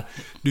allt det här.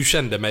 Du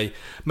kände mig.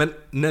 Men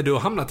när du har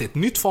hamnat i ett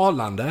nytt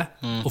förhållande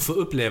och får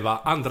uppleva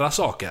andra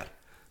saker,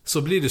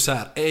 så blir du så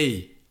här: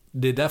 ej,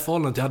 det där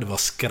förhållandet jag hade var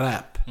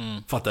skräp.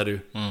 Fattar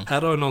du?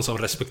 Här har jag någon som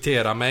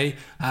respekterar mig.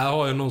 Här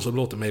har jag någon som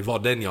låter mig vara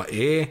den jag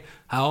är.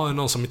 Här har jag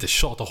någon som inte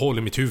tjatar hål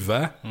i mitt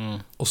huvud.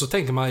 Och så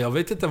tänker man, jag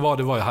vet inte vad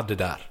det var jag hade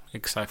där.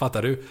 Exakt.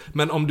 Fattar du?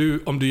 Men om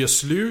du gör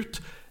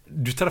slut,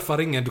 du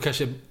träffar ingen, du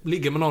kanske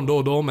ligger med någon då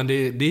och då, men det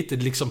är inte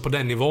liksom på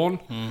den nivån.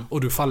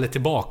 Och du faller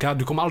tillbaka,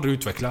 du kommer aldrig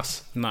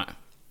utvecklas. Nej.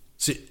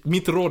 Så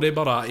mitt råd är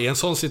bara, i en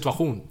sån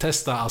situation,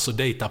 testa alltså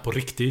dejta på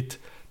riktigt.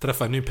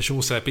 Träffa en ny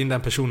person, släpp in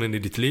den personen i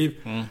ditt liv.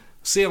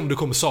 Se om du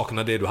kommer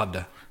sakna det du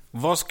hade.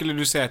 Vad skulle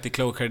du säga till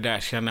Khloe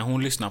Kardashian när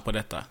hon lyssnar på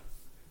detta?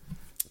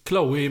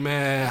 Khloe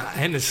med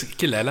hennes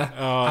kille, eller?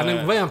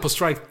 Vad är han på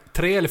strike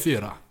 3 eller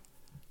 4?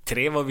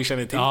 3 vad vi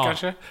känner till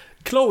kanske?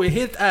 Khloe,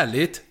 helt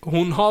ärligt,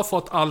 hon har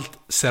fått allt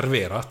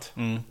serverat.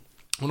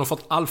 Hon har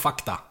fått all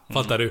fakta.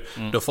 Fattar du?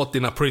 Du har fått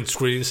dina print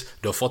screens.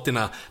 Du har fått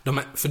dina...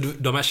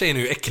 För de här tjejerna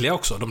är ju äckliga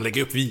också. De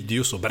lägger upp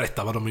videos och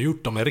berättar vad de har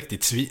gjort. De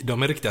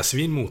är riktiga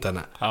svin mot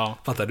henne. Ja.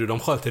 Fattar du? De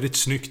sköter det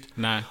snyggt.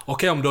 Nej.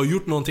 Okej, om du har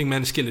gjort någonting med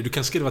en kille, du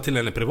kan skriva till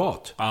henne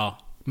privat. Ja.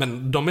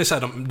 Men de är så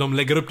här, de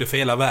lägger upp det för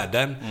hela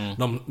världen.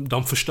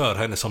 De förstör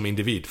henne som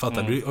individ.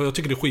 Fattar du? Och jag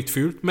tycker det är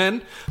skitfult.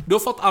 Men du har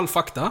fått all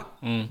fakta.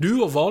 Du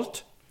har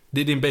valt.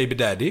 Det är din baby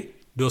daddy.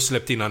 Du har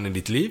släppt in han i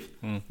ditt liv.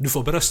 Du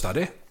får brösta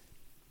det.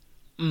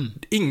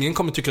 Ingen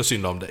kommer tycka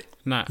synd om dig.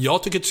 Nej.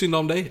 Jag tycker inte synd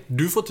om dig.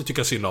 Du får inte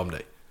tycka synd om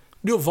dig.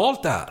 Du har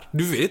valt det här.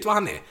 Du vet vad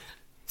han är.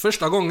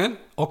 Första gången,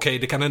 okej,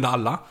 det kan hända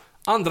alla.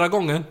 Andra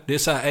gången, det är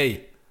så här: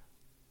 ej,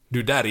 du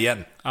är där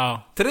igen.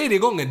 Ja. Tredje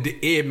gången,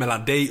 det är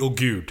mellan dig och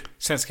Gud.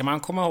 Sen ska man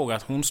komma ihåg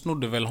att hon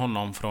snodde väl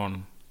honom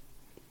från...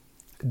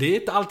 Det är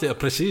inte alltid,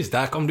 precis,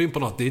 där kom du in på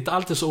något. Det är inte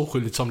alltid så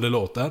oskyldigt som det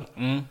låter.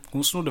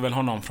 Hon snodde väl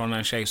honom från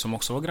en tjej som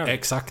också var gravid.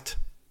 Exakt.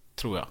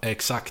 Tror jag.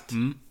 Exakt.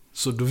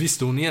 Så då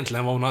visste hon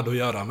egentligen vad hon hade att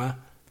göra med.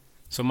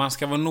 Så man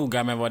ska vara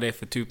noga med vad det är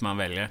för typ man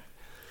väljer.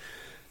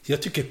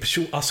 Jag tycker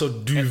alltså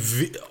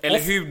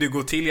Eller hur det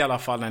går till i alla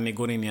fall när ni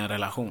går in i en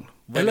relation.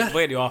 Vad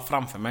är det jag har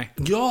framför mig?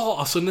 Ja,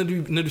 alltså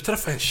när du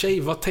träffar en tjej,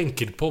 vad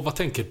tänker du på? Vad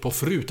tänker du på?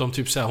 Förutom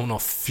typ så här, hon har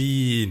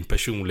fin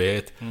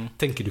personlighet.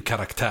 Tänker du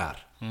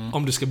karaktär?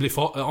 Om du ska bli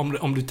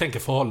om du tänker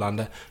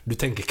förhållande, du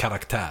tänker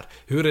karaktär.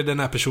 Hur är den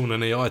här personen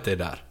när jag inte är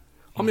där?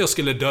 Om jag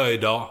skulle dö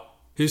idag,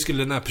 hur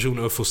skulle den här personen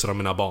uppfostra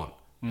mina barn?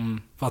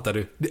 Fattar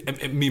du?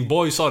 Min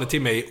boy sa det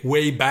till mig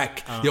way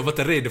back. Jag var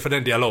inte redo för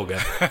den dialogen.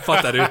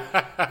 Fattar du?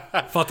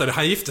 Fattar du?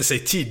 Han gifte sig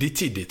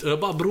tidigt. Och jag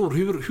bara, bror,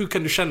 hur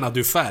kan du känna att du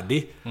är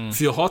färdig?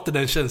 För jag har inte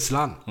den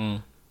känslan.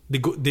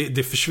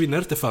 Det försvinner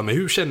inte för mig.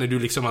 Hur känner du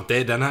liksom att det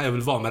är den här jag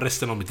vill vara med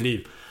resten av mitt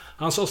liv?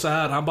 Han sa så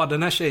här, han bara,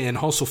 den här tjejen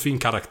har så fin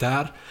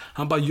karaktär.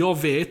 Han bara,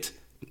 jag vet,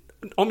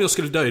 om jag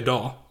skulle dö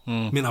idag,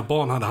 mina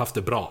barn hade haft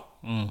det bra.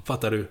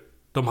 Fattar du?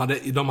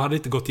 De hade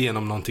inte gått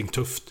igenom någonting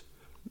tufft.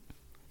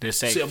 Det är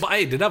safe. Så jag bara,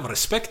 det där var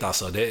respekt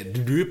alltså.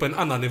 Du är på en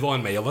annan nivå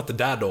än mig. Jag var inte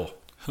där då.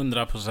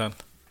 100%.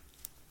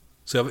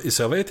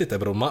 Så jag vet inte,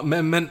 bror.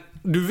 Men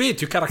du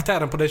vet ju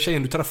karaktären på den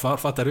tjejen du träffar.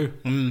 Fattar du?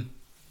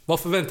 Vad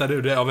förväntar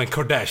du dig av en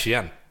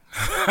Kardashian?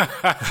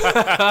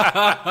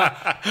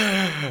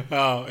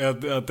 Ja,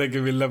 jag tänker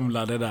vi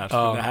lämnar det där.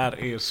 För det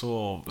här är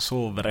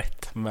så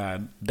brett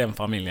med den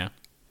familjen.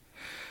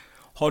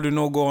 Har du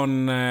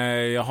någon...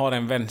 jag har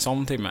en vän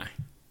som till mig.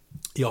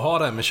 Jag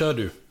har en, men kör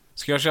du.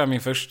 Ska jag köra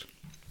min först?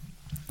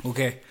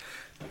 Okej.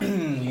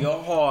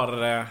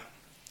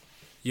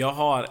 Jag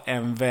har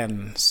en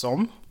vän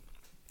som...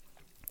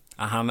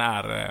 Han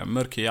är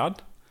mörkhyad.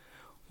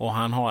 Och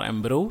han har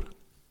en bror.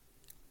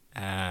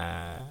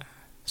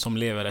 Som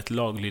lever ett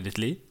laglydigt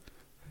liv.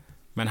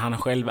 Men han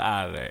själv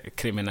är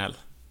kriminell.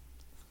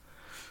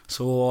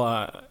 Så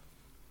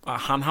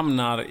han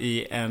hamnar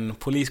i en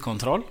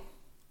poliskontroll.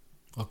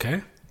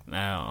 Okej.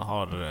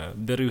 Har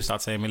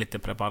berusat sig med lite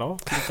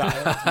preparat,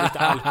 lite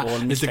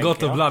alkohol. Lite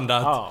gott och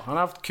blandat. Ja, han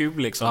har haft kul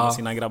liksom med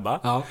sina grabbar.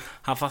 Ja.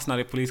 Han fastnar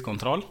i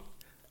poliskontroll.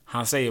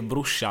 Han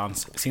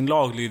säger sin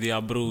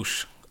laglydiga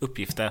brors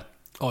uppgifter.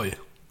 Oj.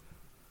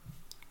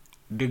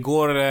 Det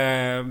går...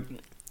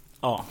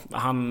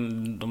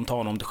 de tar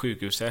honom till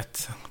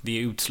sjukhuset. Det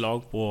är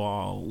utslag på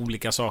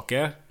olika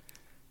saker.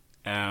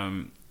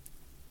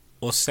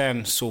 Och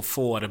sen så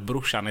får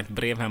brorsan ett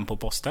brev hem på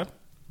posten.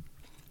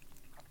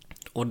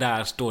 Och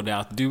där står det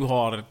att du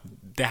har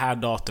det här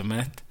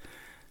datumet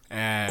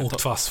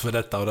åkt fast för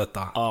detta och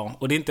detta. Ja,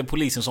 och det är inte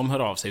polisen som hör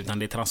av sig, utan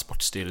det är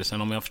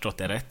Transportstyrelsen, om jag har förstått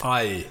det rätt.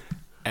 Aj.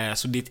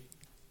 Så ditt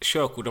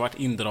körkort har varit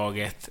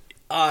indraget.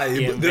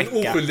 Aj, den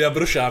vecka. oskyldiga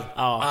brorsan.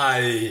 Ja.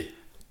 Aj.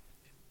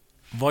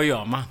 Vad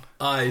gör man?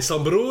 Aj,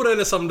 som bror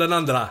eller som den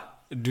andra?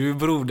 Du är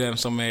brodern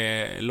som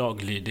är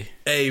laglydig.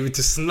 Ej, vet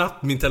du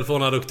snabbt min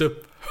telefon har ryckt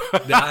upp.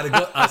 Det hade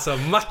gått, alltså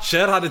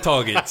matcher hade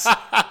tagits.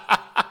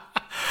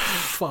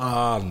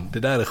 Fan, det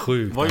där är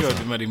sjukt. Vad gör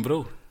alltså. du med din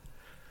bror?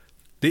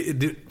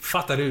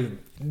 Fattar du?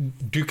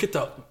 Du kan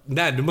inte...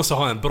 Nej, du måste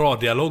ha en bra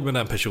dialog med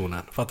den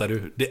personen. Fattar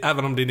du?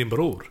 Även om det är din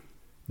bror.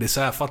 Det är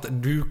så här, för att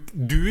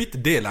du är inte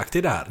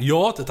delaktig där. Jag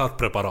har inte tagit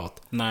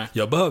preparat. Nej.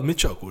 Jag behöver mitt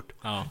körkort.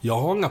 Ja. Jag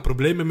har inga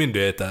problem med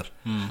myndigheter.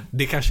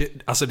 Det kanske,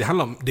 alltså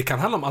det kan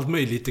handla om allt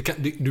möjligt.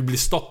 Du blir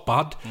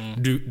stoppad.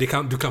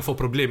 Du kan få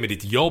problem med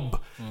ditt jobb.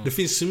 Det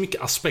finns så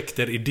mycket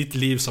aspekter i ditt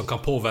liv som kan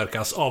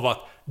påverkas av att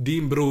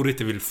din bror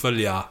inte vill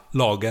följa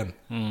lagen.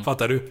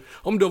 Fattar du?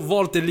 Om du har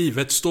valt det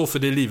livet, stå för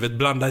det livet,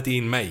 blanda inte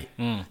in mig.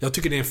 Jag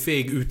tycker det är en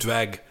feg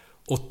utväg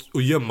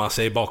att gömma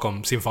sig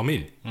bakom sin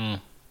familj.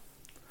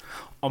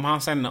 Om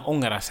han sen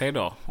ångrar sig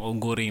då och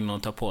går in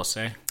och tar på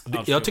sig.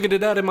 Jag tycker det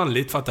där är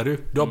manligt, fattar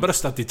du? Du har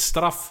bröstat ditt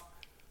straff.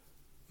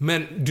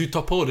 Men du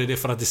tar på dig det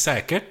för att det är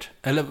säkert.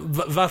 Eller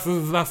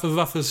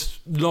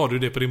varför la du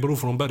det på din bror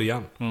från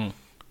början?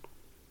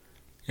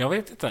 Jag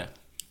vet inte.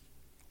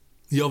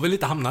 Jag vill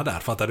inte hamna där,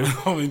 fattar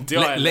du? Inte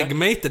jag Lägg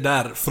mig inte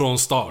där från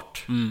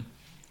start.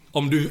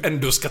 Om du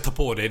ändå ska ta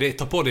på dig det,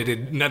 ta på dig det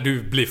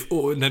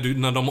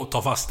när de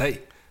tar fast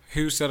dig.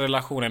 Hur ser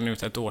relationen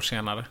ut ett år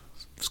senare?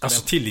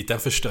 Alltså tilliten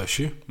förstörs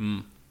ju.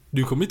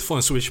 Du kommer inte få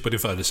en Switch på din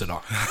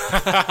födelsedag.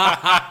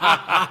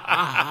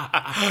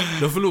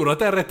 Du har förlorat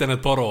den rätten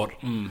ett par år.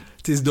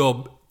 Tills du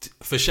har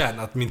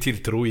förtjänat min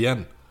tilltro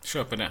igen.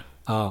 Köper det.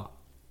 Ja.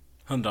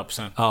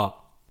 100%.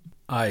 Ja.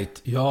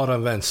 Jag har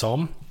en vän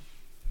som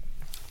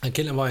en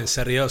killen var i en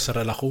seriös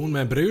relation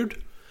med en brud.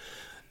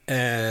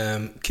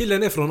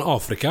 Killen är från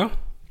Afrika.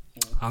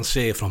 Han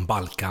är från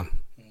Balkan.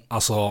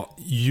 Alltså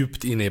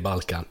djupt inne i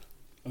Balkan.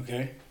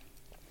 Okej.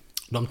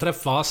 De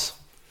träffas.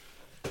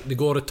 Det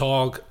går ett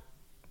tag.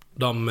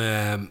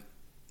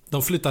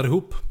 De flyttar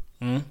ihop.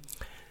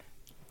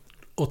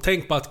 Och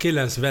tänk på att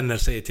killens vänner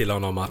säger till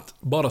honom att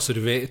bara så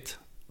du vet,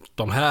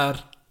 de här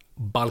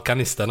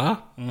balkanisterna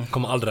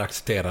kommer aldrig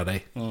acceptera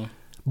dig.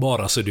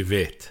 Bara så du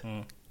vet.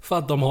 För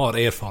att de har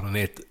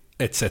erfarenhet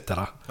etc.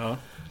 Ja.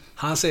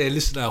 Han säger,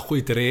 lyssna, jag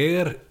skiter i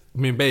er.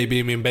 Min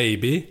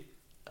baby.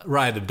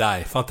 Ride or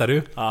die, fattar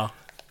du? Ja.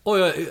 Och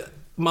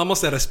man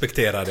måste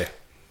respektera det.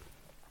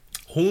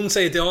 Hon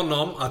säger till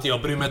honom att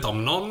jag bryr mig inte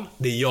om någon.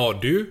 Det är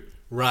jag, du.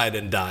 Ride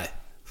and die.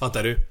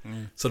 Fattar du?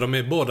 Så de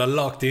är båda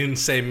locked in,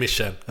 same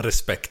mission.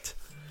 Respekt.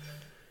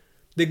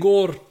 Det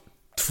går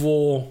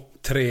 2,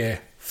 3,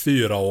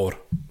 4 år.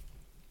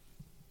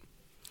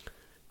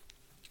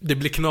 Det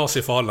blir knas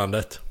i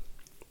förhållandet.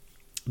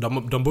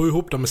 De bor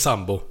ihop, de är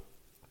sambo.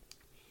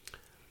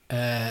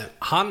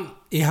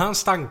 I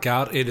hans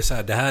tankar är det så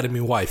här: det här är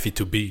min wifey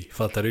to be.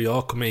 Fattar du?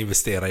 Jag kommer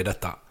investera i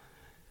detta.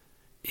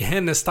 I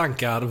hennes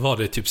tankar var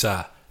det typ så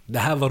här: det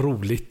här var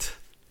roligt.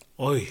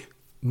 Oj.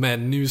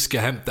 Men nu ska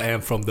jag hämta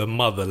en from the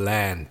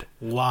motherland.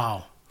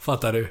 Wow.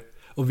 Fattar du?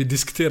 Och vi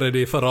diskuterade det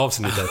i förra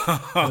avsnittet.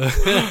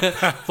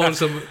 Folk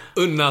som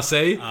unnar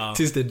sig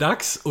tills det är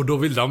dags, och då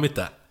vill de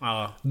inte.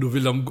 Då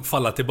vill de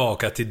falla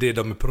tillbaka till det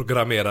de är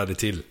programmerade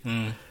till.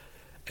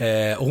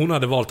 Och hon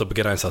hade valt att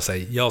begränsa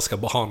sig. Jag ska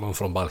bara ha någon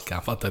från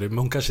Balkan, fattar du? Men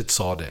hon kanske inte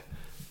sa det.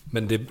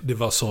 Men det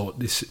var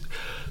så.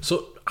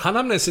 Så han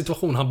hamnar i en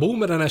situation, han bor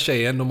med den här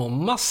tjejen. De har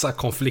massa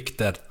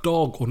konflikter,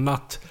 dag och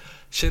natt.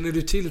 Känner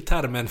du till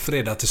termen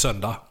fredag till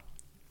söndag?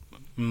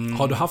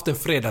 Har du haft en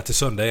fredag till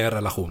söndag i en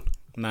relation?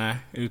 Nej,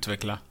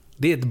 utveckla.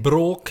 Det är ett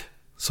bråk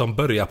som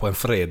börjar på en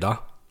fredag.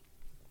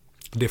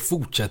 Det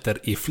fortsätter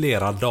i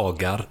flera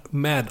dagar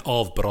med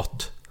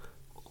avbrott.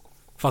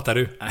 Fattar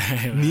du?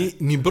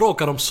 Ni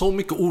bråkar om så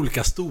mycket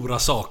olika stora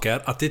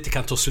saker att det inte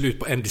kan ta slut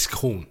på en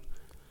diskussion.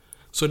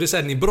 Så det är så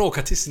här, ni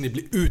bråkar tills ni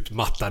blir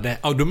utmattade.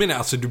 Och då menar jag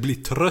alltså, du blir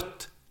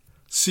trött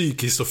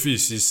psykiskt och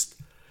fysiskt.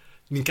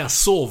 Ni kan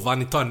sova,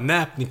 ni tar en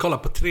nap, ni kollar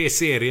på 3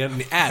 serier,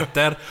 ni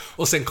äter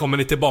och sen kommer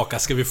ni tillbaka,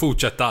 ska vi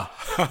fortsätta?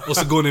 Och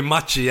så går ni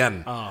match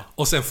igen.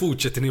 Och sen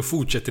fortsätter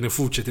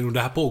ni och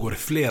det här pågår i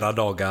flera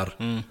dagar.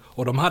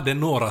 Och de hade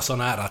några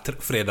sådana här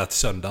fredag till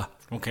söndag.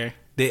 Okej.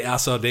 Det är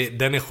alltså,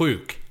 den är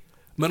sjuk.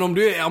 Men om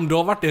du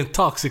har varit i en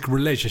toxic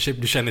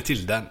relationship, du känner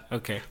till den.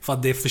 Okej. För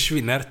att det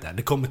försvinner inte,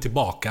 det kommer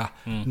tillbaka.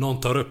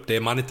 Någon tar upp det,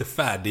 man är inte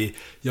färdig.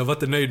 Jag var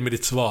inte nöjd med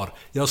ditt svar.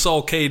 Jag sa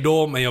okej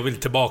då, men jag vill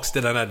tillbaka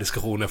till den här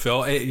diskussionen,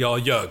 för jag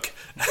ljög.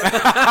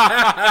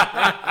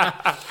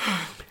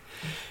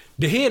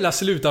 Det hela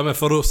slutar med,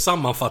 för att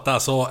sammanfatta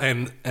alltså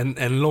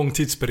en lång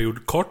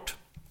tidsperiod kort.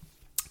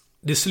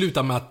 Det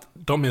slutar med att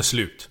de är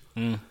slut.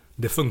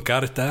 Det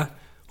funkar inte.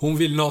 Hon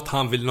vill något,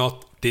 han vill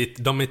något.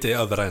 De är inte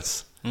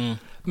överens.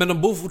 Men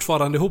de bor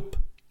fortfarande ihop.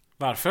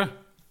 Varför?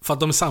 För att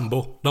de är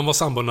sambo. De var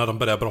sambo när de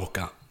började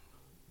bråka.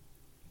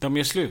 De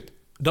gör slut?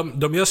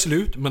 De gör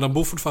slut, men de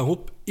bor fortfarande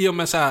ihop. I och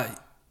med så här: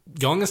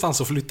 jag har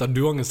ingenstans att flytta,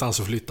 du har ingenstans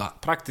att flytta.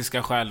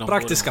 Praktiska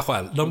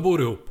skäl. De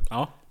bor ihop.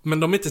 Ja. Men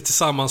de är inte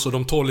tillsammans och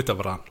de tål lite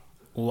varandra.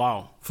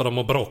 Wow. För de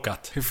har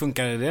bråkat. Hur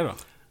funkade det då?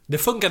 Det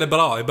funkade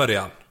bra i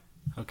början.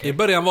 Okay. I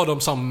början var de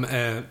som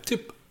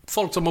typ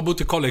folk som har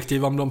bott i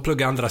kollektiv, om de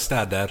pluggar andra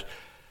städer.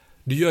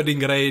 Du gör din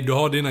grej, du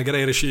har dina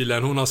grejer i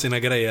kylen, hon har sina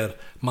grejer.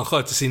 Man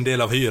sköter sin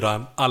del av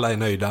hyran, alla är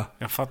nöjda.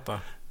 Jag fattar.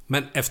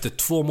 Men efter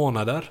 2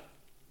 månader,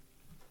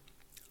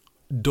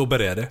 då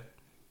började det.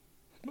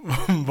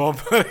 Vad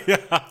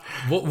började?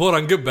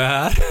 Våran gubbe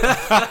här.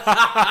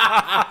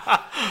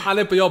 Han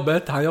är på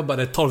jobbet, han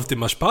jobbade 12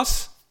 timmars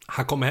pass.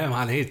 Han kommer hem,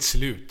 han är helt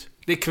slut.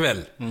 Det är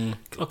kväll.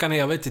 Klockan är,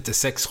 jag vet inte,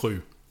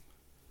 6-7.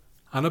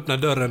 Han öppnar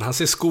dörren, han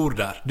ser skor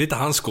där. Det är inte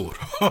hans skor.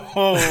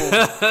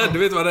 Du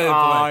vet vad det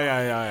är på mig.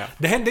 Ja.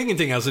 Det händer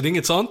ingenting alltså, det är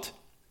inget sånt.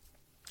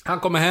 Han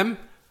kommer hem.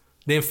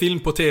 Det är en film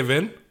på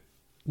tvn.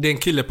 Det är en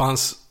kille på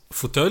hans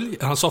fåtölj,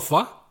 hans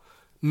soffa.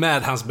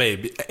 Med hans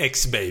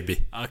ex-baby.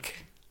 Okej.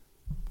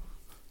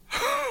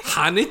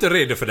 Han är inte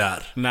redo för det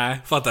här. Nej.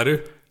 Fattar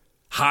du?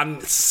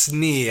 Han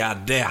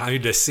sneade, han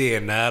gjorde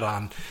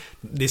scener,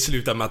 det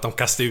slutade med att de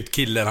kastade ut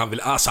killen.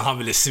 Han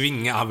ville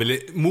svinga,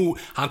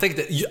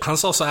 han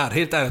sa så här,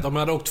 helt ärligt, om jag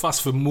hade åkt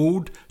fast för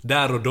mord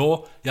där och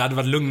då, jag hade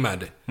varit lugn med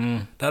det.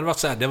 Det hade varit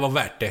så här, det var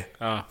värt det.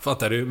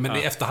 Fattar du? Men i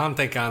efterhand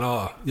tänker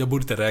han, jag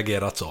borde inte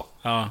reagerat så.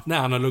 När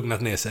han har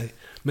lugnat ner sig.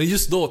 Men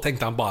just då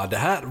tänkte han bara, det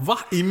här, va?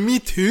 I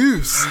mitt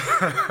hus?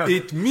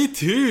 I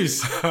mitt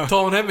hus?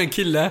 Tar han hem en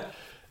kille.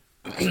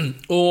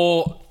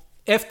 Och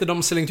efter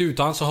de slängt ut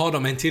han så har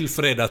de en till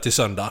fredag till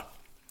söndag.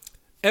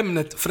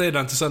 Ämnet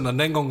fredag till söndag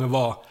den gången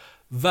var,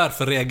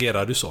 varför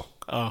reagerar du så?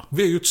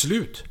 Vi har gjort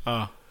slut.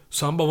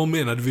 Så han bara, vad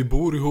menar du? Vi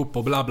bor ihop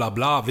och bla bla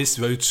bla. Visst,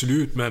 vi har gjort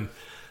slut, men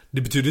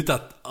det betyder inte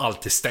att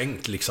allt är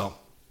stängt liksom.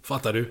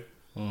 Fattar du?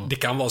 Det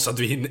kan vara så att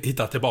vi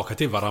hittar tillbaka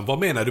till varandra. Vad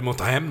menar du med att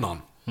ta hem någon?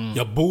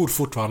 Jag bor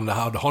fortfarande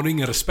här. Har du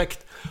ingen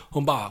respekt?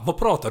 Hon bara, vad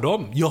pratar du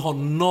om? Jag har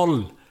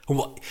noll. Hon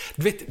bara,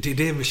 du vet, det är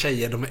det med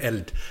tjejer, de är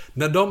eld.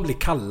 När de blir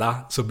kalla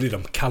så blir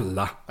de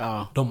kalla.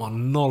 De har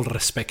noll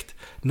respekt.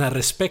 När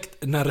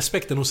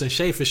respekten hos en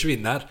tjej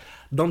försvinner,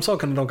 de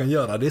sakerna de kan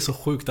göra, det är så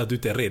sjukt att du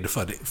inte är redo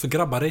för det. För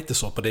grabbar är inte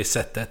så på det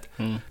sättet.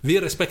 Vi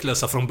är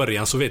respektlösa från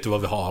början, så vet du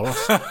vad vi har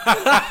oss.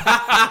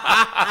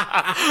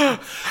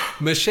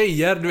 Men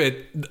tjejer, du vet,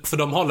 för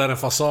de håller en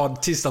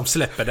fasad tills de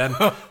släpper den.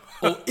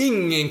 Och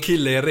ingen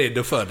kille är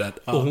redo för det.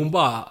 Och hon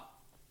bara,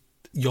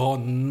 jag har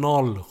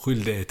noll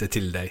skyldigheter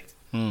till dig.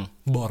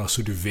 Bara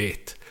så du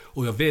vet.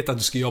 Och jag vet att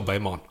du ska jobba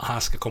imorgon.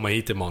 Han ska komma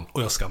hit imorgon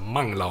och jag ska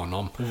mangla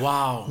honom.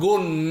 Wow.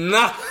 God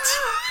natt.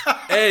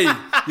 Ey,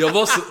 jag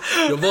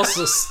var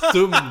så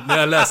stum när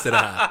jag läste det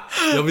här.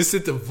 Jag visste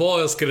inte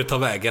vad jag skulle ta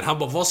vägen. Han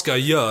bara, vad ska jag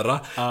göra?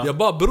 Jag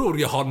bara, bror,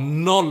 jag har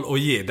noll att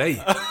ge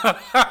dig.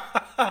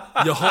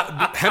 Du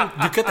kan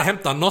inte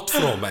hämta något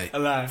från mig.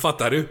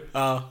 Fattar du?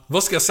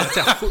 Vad ska jag säga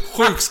till?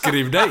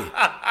 Sjukskriv dig.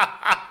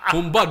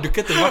 Hon bara, du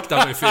kan inte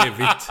vakta mig för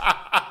evigt.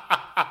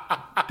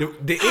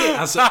 Det är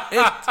alltså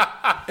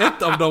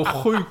ett av de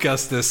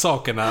sjukaste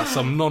sakerna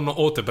som någon har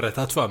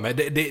återberättat för mig.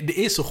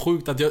 Det är så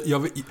sjukt att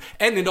jag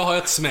än idag har jag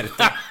inte smält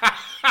det.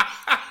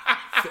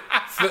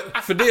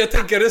 För det jag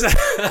tänker är så här.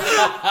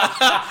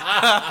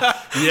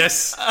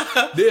 Yes.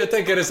 Det jag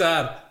tänker är så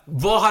här.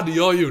 Vad hade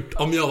jag gjort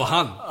om jag var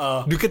han?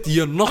 Du kan inte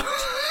göra något.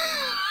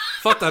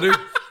 Fattar du?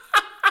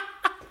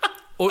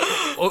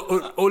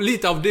 Och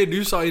lite av det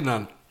du sa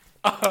innan,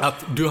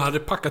 att du hade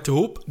packat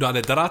ihop, du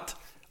hade dratt,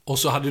 och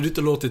så hade du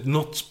inte låtit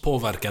något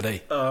påverka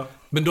dig.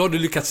 Men då har du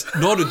lyckats,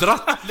 då har du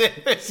dratt.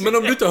 Men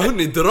om du inte har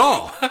hunnit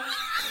dra,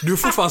 du är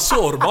fortfarande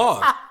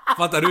sårbar.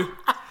 Fattar du?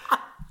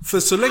 För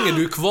så länge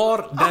du är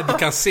kvar där du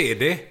kan se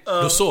det,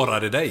 då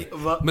sårar det dig.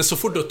 Men så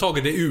fort du har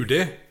tagit det ur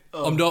det,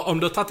 om du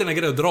har tagit dina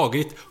grejer och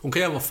dragit, hon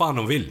kan göra vad fan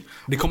hon vill.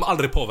 Det kommer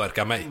aldrig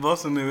påverka mig. Vad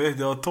som ni vet,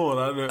 jag har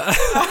tårar nu.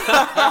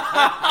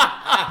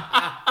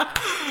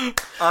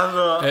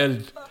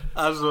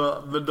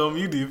 Alltså, men de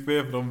gjorde ju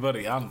fel från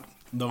början.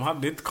 De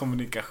hade inte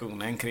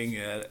kommunikationen kring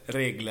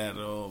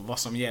regler och vad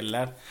som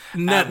gäller.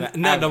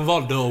 När de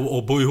valde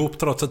att bo ihop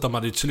trots att de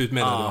hade ett slut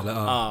med det, eller?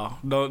 Ja,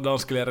 de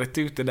skulle rätt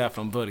ut det där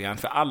från början.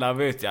 För alla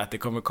vet ju att det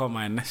kommer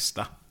komma en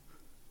nästa.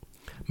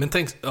 Men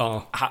tänk,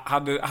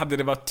 hade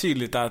det varit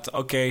tydligt att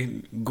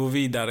okej, gå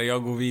vidare,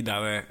 jag går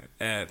vidare,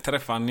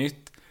 träffa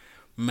nytt,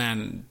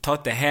 men ta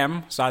inte hem,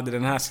 så hade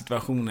den här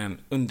situationen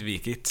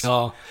undvikits.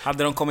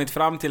 Hade de kommit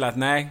fram till att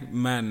nej,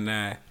 men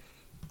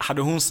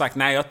hade hon sagt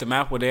nej, jag är inte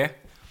med på det,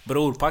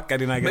 bror, packa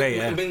dina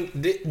grejer. Men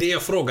det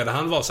jag frågade,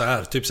 han var så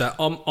här, typ så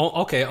här,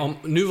 om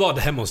nu var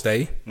det hemma hos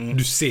dig,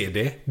 du ser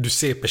det, du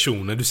ser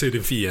personen, du ser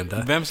din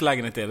fiende. Vems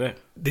lägenhet är det?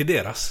 Det är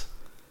deras.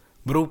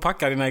 Bror,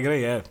 packa dina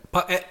grejer.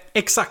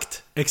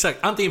 Exakt.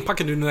 Antingen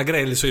packar du dina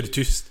grejer eller så är det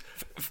tyst.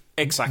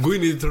 Exakt. Gå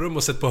in i ditt rum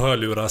och sätt på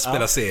hörlurar,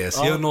 spela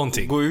CS, gör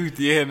någonting. Gå ut,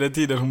 ge henne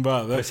tiden hon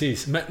behöver.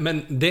 Precis,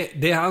 men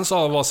det han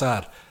sa var så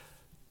här.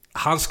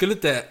 Han skulle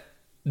inte,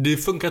 det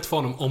funkar inte för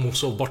honom om hon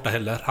sov borta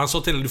heller. Han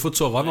sa till henne, du får inte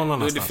sova någon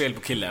annanstans. Då är det fel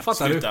på killen.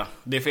 Fattar Sluta.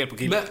 Du? Det är fel på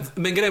killen.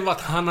 Men grejen var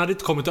att han hade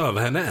inte kommit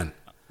över henne än.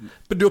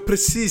 Men du har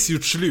precis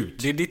gjort slut.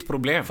 Det är ditt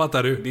problem.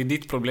 Fattar du? Det är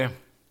ditt problem.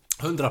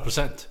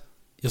 100%.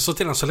 Jag sa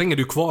till honom, så länge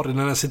du är kvar i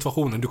den här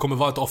situationen, du kommer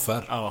vara ett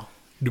offer. Ja.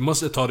 Du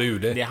måste ta dig ur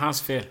det. Det är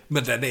hans fel.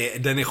 Men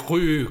den är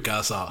sjuk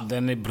alltså.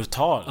 Den är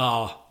brutal.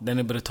 Ja. Den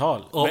är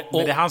brutal.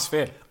 Men det är hans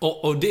fel.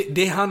 Och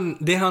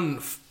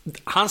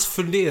hans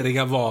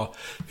funderingar var,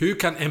 hur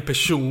kan en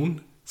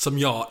person som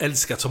jag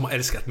älskat, som har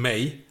älskat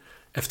mig,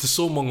 efter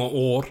så många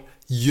år,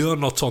 gör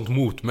något sånt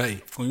mot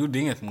mig? Hon gjorde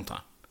inget mot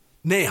honom.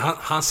 Nej,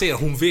 han säger,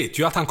 hon vet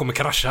ju att han kommer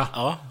krascha.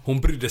 Ja.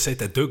 Hon brydde sig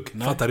inte ett dugg.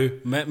 Nej. Fattar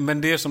du?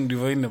 Men det som du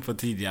var inne på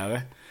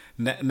tidigare,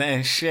 när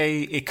en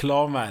tjej är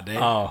klar med dig,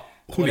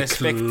 hon och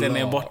respekten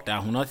är är borta,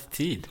 hon har inte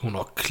tid. Hon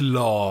är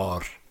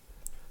klar.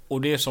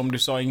 Och det är som du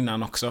sa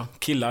innan också.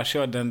 Killar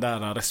kör den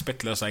där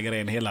respektlösa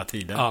grejen hela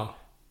tiden. Ja.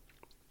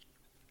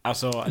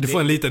 Alltså, Du får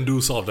en liten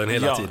dos av den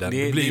hela tiden.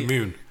 Du blir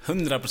immun.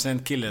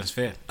 100% killens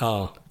fel.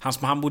 Ja.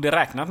 Han borde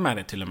räknat med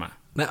det till och med.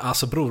 Nej,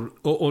 alltså bror.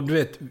 Och du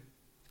vet,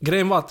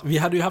 grejen var att vi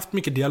hade ju haft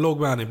mycket dialog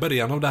med henne i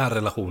början av den här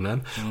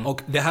relationen.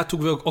 Och det här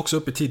tog vi också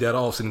upp i tidigare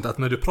avsnitt. Att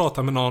när du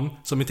pratar med någon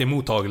som inte är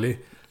mottaglig,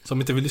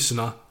 som inte vill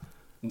lyssna,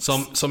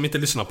 som inte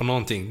lyssnar på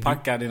någonting.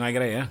 Packa dina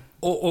grejer.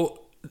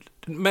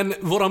 Men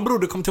våran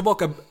broder kom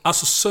tillbaka,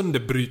 alltså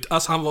sönderbryt.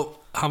 Alltså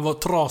han var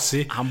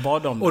trasig. Han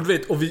bad om det. Och du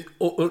vet,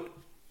 och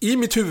i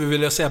mitt huvud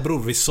vill jag säga, bror,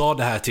 vi sa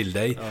det här till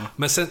dig. Ja.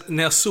 Men sen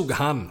när jag såg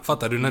han,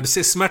 fattar du, när du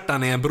ser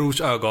smärtan i en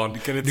brors ögon, du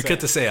kan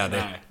inte säga det.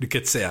 Nej. Du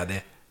kan inte säga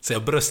det. Så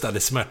jag bröstade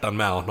smärtan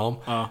med honom.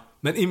 Ja.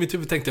 Men i mitt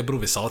huvud tänkte jag, bror,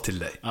 vi sa till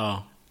dig.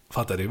 Ja.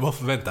 Fattar du? Vad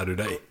förväntar du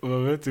dig?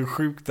 Vad vet du hur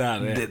sjukt det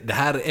här är? Det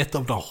här är en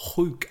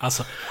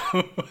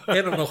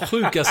av de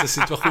sjukaste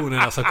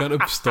situationerna som kan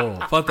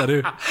uppstå. Fattar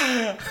du?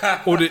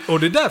 Och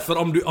det är därför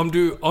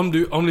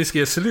om ni ska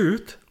ge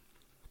slut,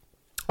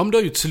 om du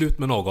har gjort slut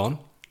med någon,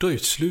 då är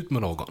det slut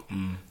med någon.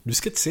 Du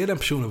ska inte se den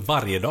personen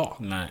varje dag.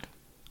 Nej.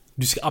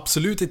 Du ska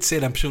absolut inte se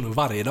den personen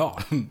varje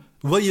dag.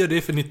 Vad gör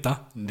det för nytta?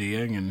 Det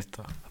gör ingen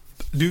nytta.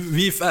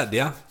 Vi är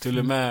färdiga. Till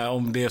och med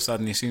om det är så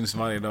att ni syns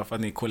varje dag för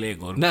att ni är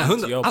kollegor.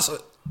 Nej, alltså,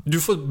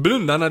 du får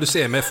blunda när du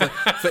ser mig. För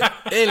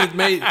enligt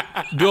mig,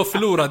 du har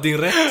förlorat din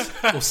rätt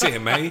att se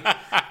mig.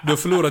 Du har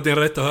förlorat din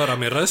rätt att höra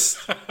min röst.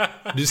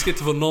 Du ska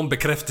inte få någon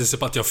bekräftelse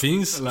på att jag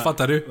finns. Nej.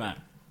 Fattar du? Nej.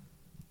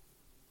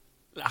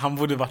 Han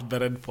borde varit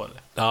beredd på det.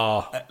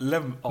 Ja.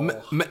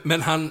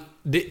 Men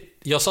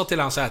jag sa till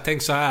honom så här: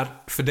 tänk så här,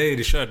 för dig är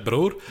det kört,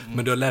 bror.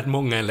 Men du har lärt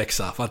många en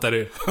läxa, fattar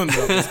du?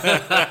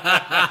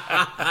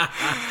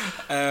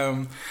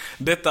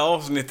 Detta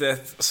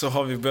avsnittet så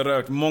har vi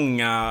berört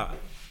många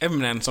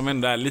ämnen som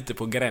ändå är lite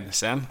på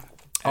gränsen.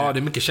 Ja, det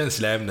är mycket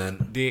känsliga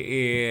ämnen.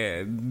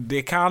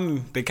 Det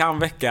kan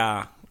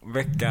väcka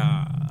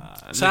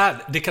så här,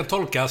 det kan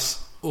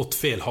tolkas åt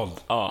fel håll.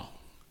 Ja.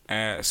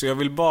 Så jag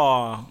vill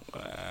bara,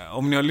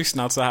 om ni har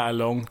lyssnat så här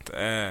långt,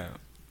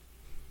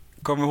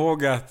 kom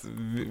ihåg att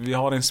vi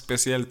har en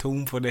speciell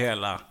ton på det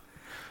hela.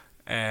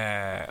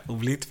 Och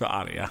bli inte för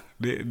arga.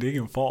 Det är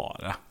ingen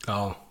fara.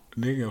 Ja.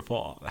 Det är ingen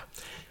fara.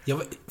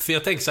 För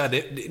jag tänker så här,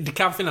 det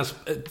kan finnas,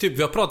 typ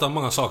vi har pratat om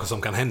många saker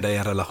som kan hända i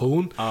en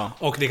relation. Ja.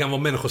 Och det kan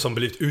vara människor som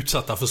blivit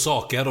utsatta för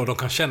saker. Och de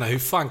kan känna, hur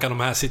fan kan de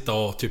här sitta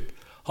och typ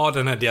ha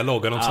den här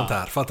dialogen om sånt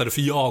här. Fattar du?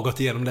 För jag har gått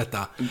igenom detta.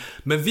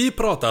 Men vi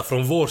pratar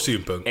från vår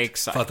synpunkt.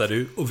 Exakt. Fattar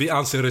du? Och vi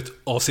anser att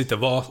oss inte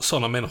vara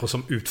sådana människor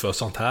som utför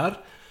sånt här.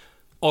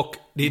 Och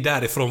det är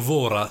därifrån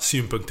våra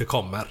synpunkter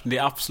kommer. Det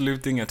är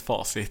absolut inget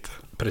facit.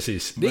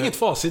 Precis. Det är inget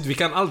facit. Vi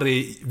kan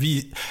aldrig...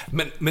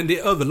 Men det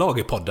är överlag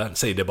i podden.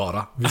 Säg det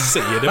bara. Vi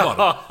säger det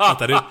bara.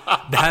 Fattar du?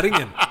 Det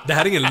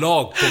här är ingen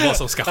lag på vad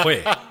som ska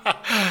ske.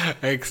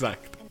 Exakt.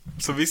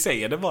 Så vi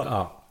säger det bara.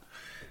 Ja.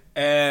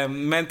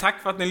 Men tack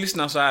för att ni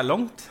lyssnar så här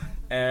långt.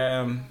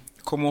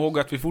 Kom ihåg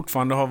att vi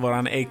fortfarande har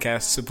våran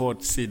Acast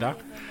support-sida.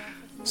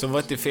 Så var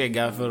inte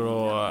fega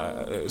för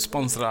att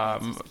sponsra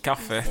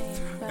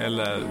kaffet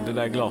eller det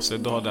där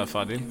glaset du har där,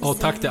 Fadil. Och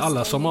tack till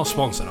alla som har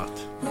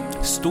sponsrat.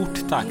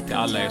 Stort tack till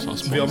alla er som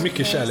sponsrar. Vi har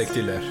mycket kärlek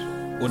till er.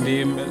 Och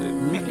det är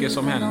mycket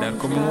som händer.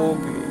 Kom ihåg,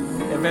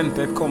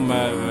 eventet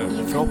kommer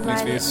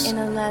förhoppningsvis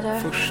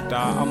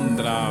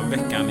andra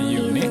veckan i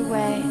juni.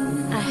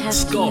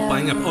 Skapa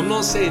inga... Om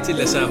någon säger till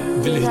dig så här,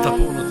 vill hitta på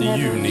något i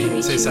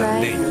juni, säg så här,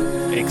 nej.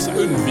 Exakt.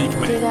 Undvik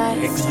mig.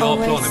 Jag har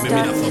planer med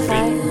mina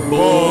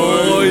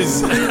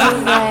favoritboys.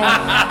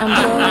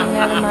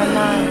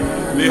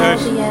 Vi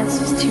hörs.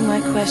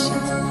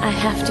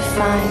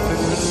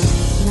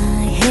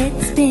 My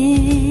head's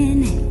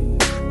spinning,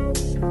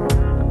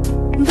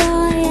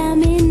 boy,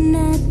 I'm in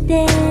a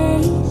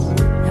daze.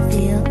 I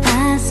feel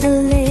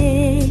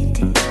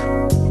isolated,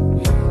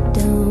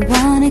 don't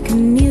wanna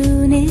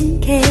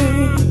communicate.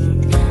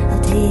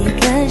 I'll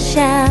take a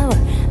shower,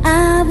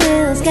 I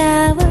will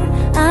scour,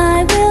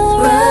 I will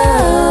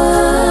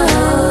run.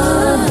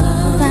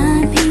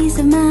 Find peace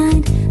of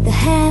mind, the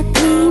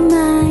happy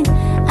mind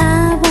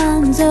I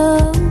once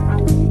owned.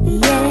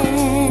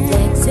 Yeah,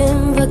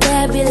 Texan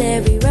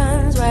vocabulary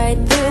runs right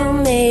through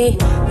me.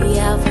 The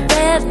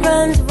alphabet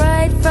runs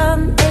right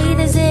from A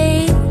to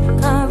Z.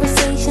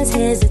 Conversations,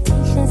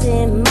 hesitations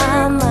in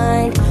my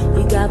mind.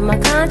 You got my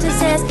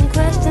conscience asking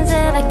questions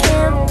that I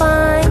can't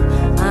find.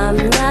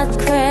 I'm not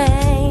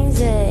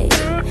crazy,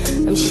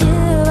 I'm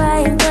sure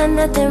I ain't done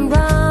nothing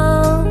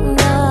wrong,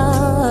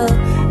 no.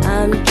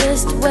 I'm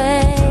just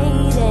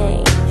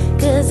waiting,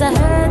 'cause I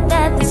heard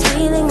that this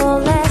feeling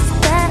won't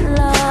last that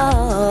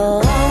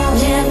long.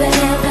 Never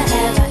ever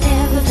ever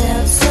ever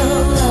felt so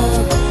low.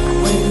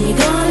 When you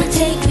gonna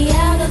take me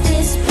out of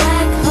this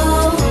black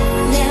hole?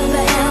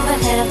 Never ever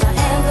ever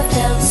ever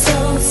felt so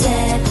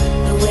sad.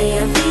 The way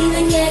I'm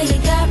feeling, yeah, you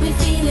got me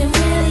feeling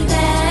really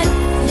bad.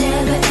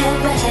 Never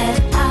ever had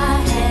I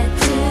had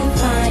to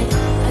find,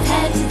 I've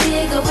had to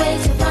dig away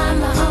to find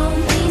my own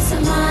peace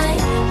of mind.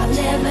 I've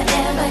never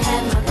ever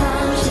had my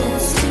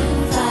conscience to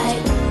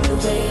fight. The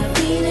way I'm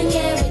feeling,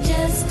 yeah.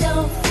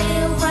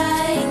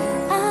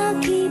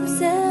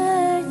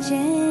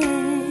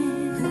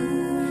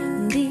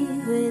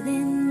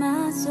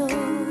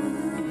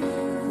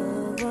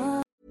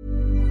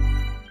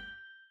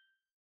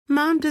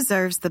 Mom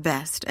deserves the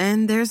best,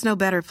 and there's no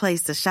better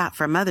place to shop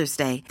for Mother's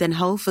Day than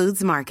Whole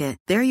Foods Market.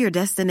 They're your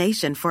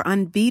destination for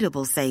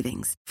unbeatable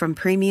savings, from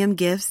premium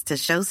gifts to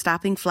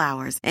show-stopping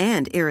flowers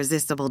and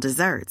irresistible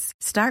desserts.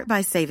 Start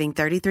by saving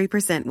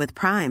 33% with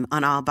Prime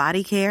on all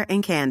body care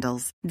and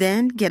candles.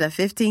 Then get a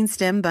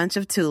 15-stem bunch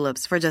of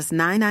tulips for just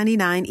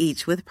 $9.99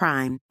 each with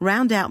Prime.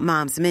 Round out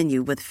Mom's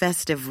menu with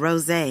festive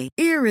rosé,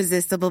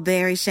 irresistible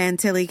berry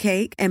chantilly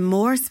cake, and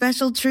more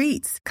special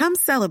treats. Come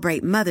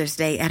celebrate Mother's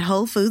Day at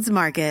Whole Foods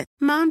Market.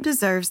 Mom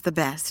deserves the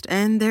best,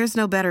 and there's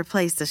no better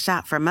place to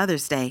shop for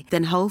Mother's Day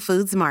than Whole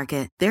Foods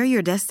Market. They're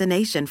your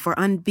destination for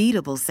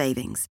unbeatable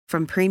savings,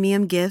 from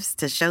premium gifts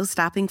to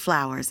show-stopping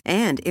flowers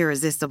and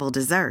irresistible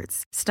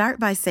desserts. Start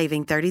by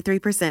saving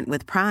 33%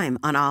 with Prime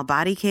on all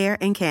body care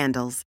and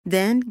candles.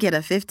 Then get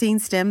a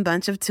 15-stem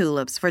bunch of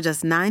tulips for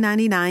just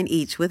 $9.99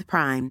 each with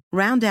Prime.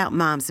 Round out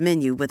Mom's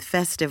menu with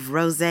festive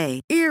rosé,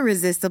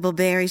 irresistible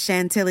berry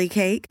chantilly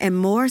cake, and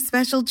more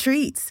special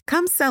treats.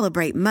 Come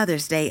celebrate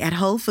Mother's Day at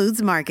Whole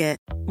Foods Market.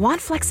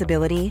 Want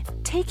flexibility?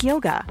 Take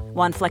yoga.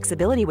 Want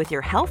flexibility with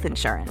your health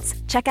insurance?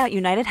 Check out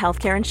United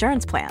Healthcare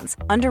Insurance Plans.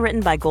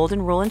 Underwritten by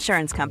Golden Rule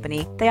Insurance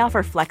Company, they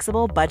offer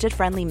flexible,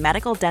 budget-friendly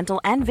medical, dental,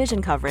 and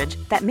vision coverage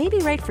that may be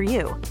right for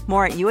you.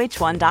 More at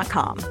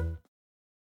uh1.com.